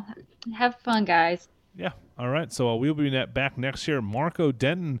 Aw, have fun, guys. Yeah. All right. So we'll be back next year. Marco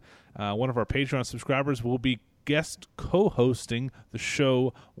Denton, one of our Patreon subscribers, will be guest co-hosting the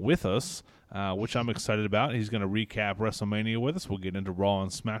show with us, which I'm excited about. He's going to recap WrestleMania with us. We'll get into Raw and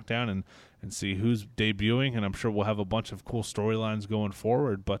SmackDown and see who's debuting, and I'm sure we'll have a bunch of cool storylines going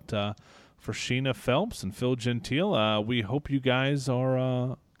forward. But for Sheena Phelps and Phil Gentile, we hope you guys are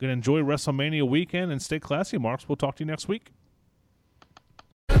going to enjoy WrestleMania weekend and stay classy, Marks. We'll talk to you next week.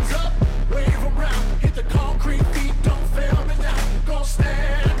 Wave around, hit the concrete beat, don't fail me now. Gonna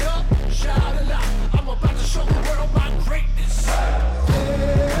stand up, shout it out. I'm about to show the world my greatness. I'm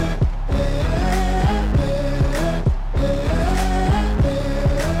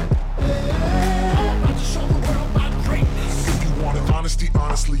about to show the world my greatness. If you wanted honesty,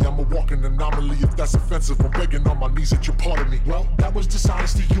 honestly, I'm a walking anomaly. If that's offensive, I'm begging on my knees that you're part of me. Well, that was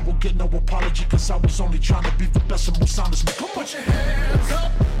dishonesty, you will get no apology, cause I was only trying to be the best and most honest. Come put your hands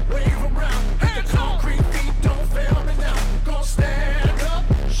up, wave around, hit the concrete.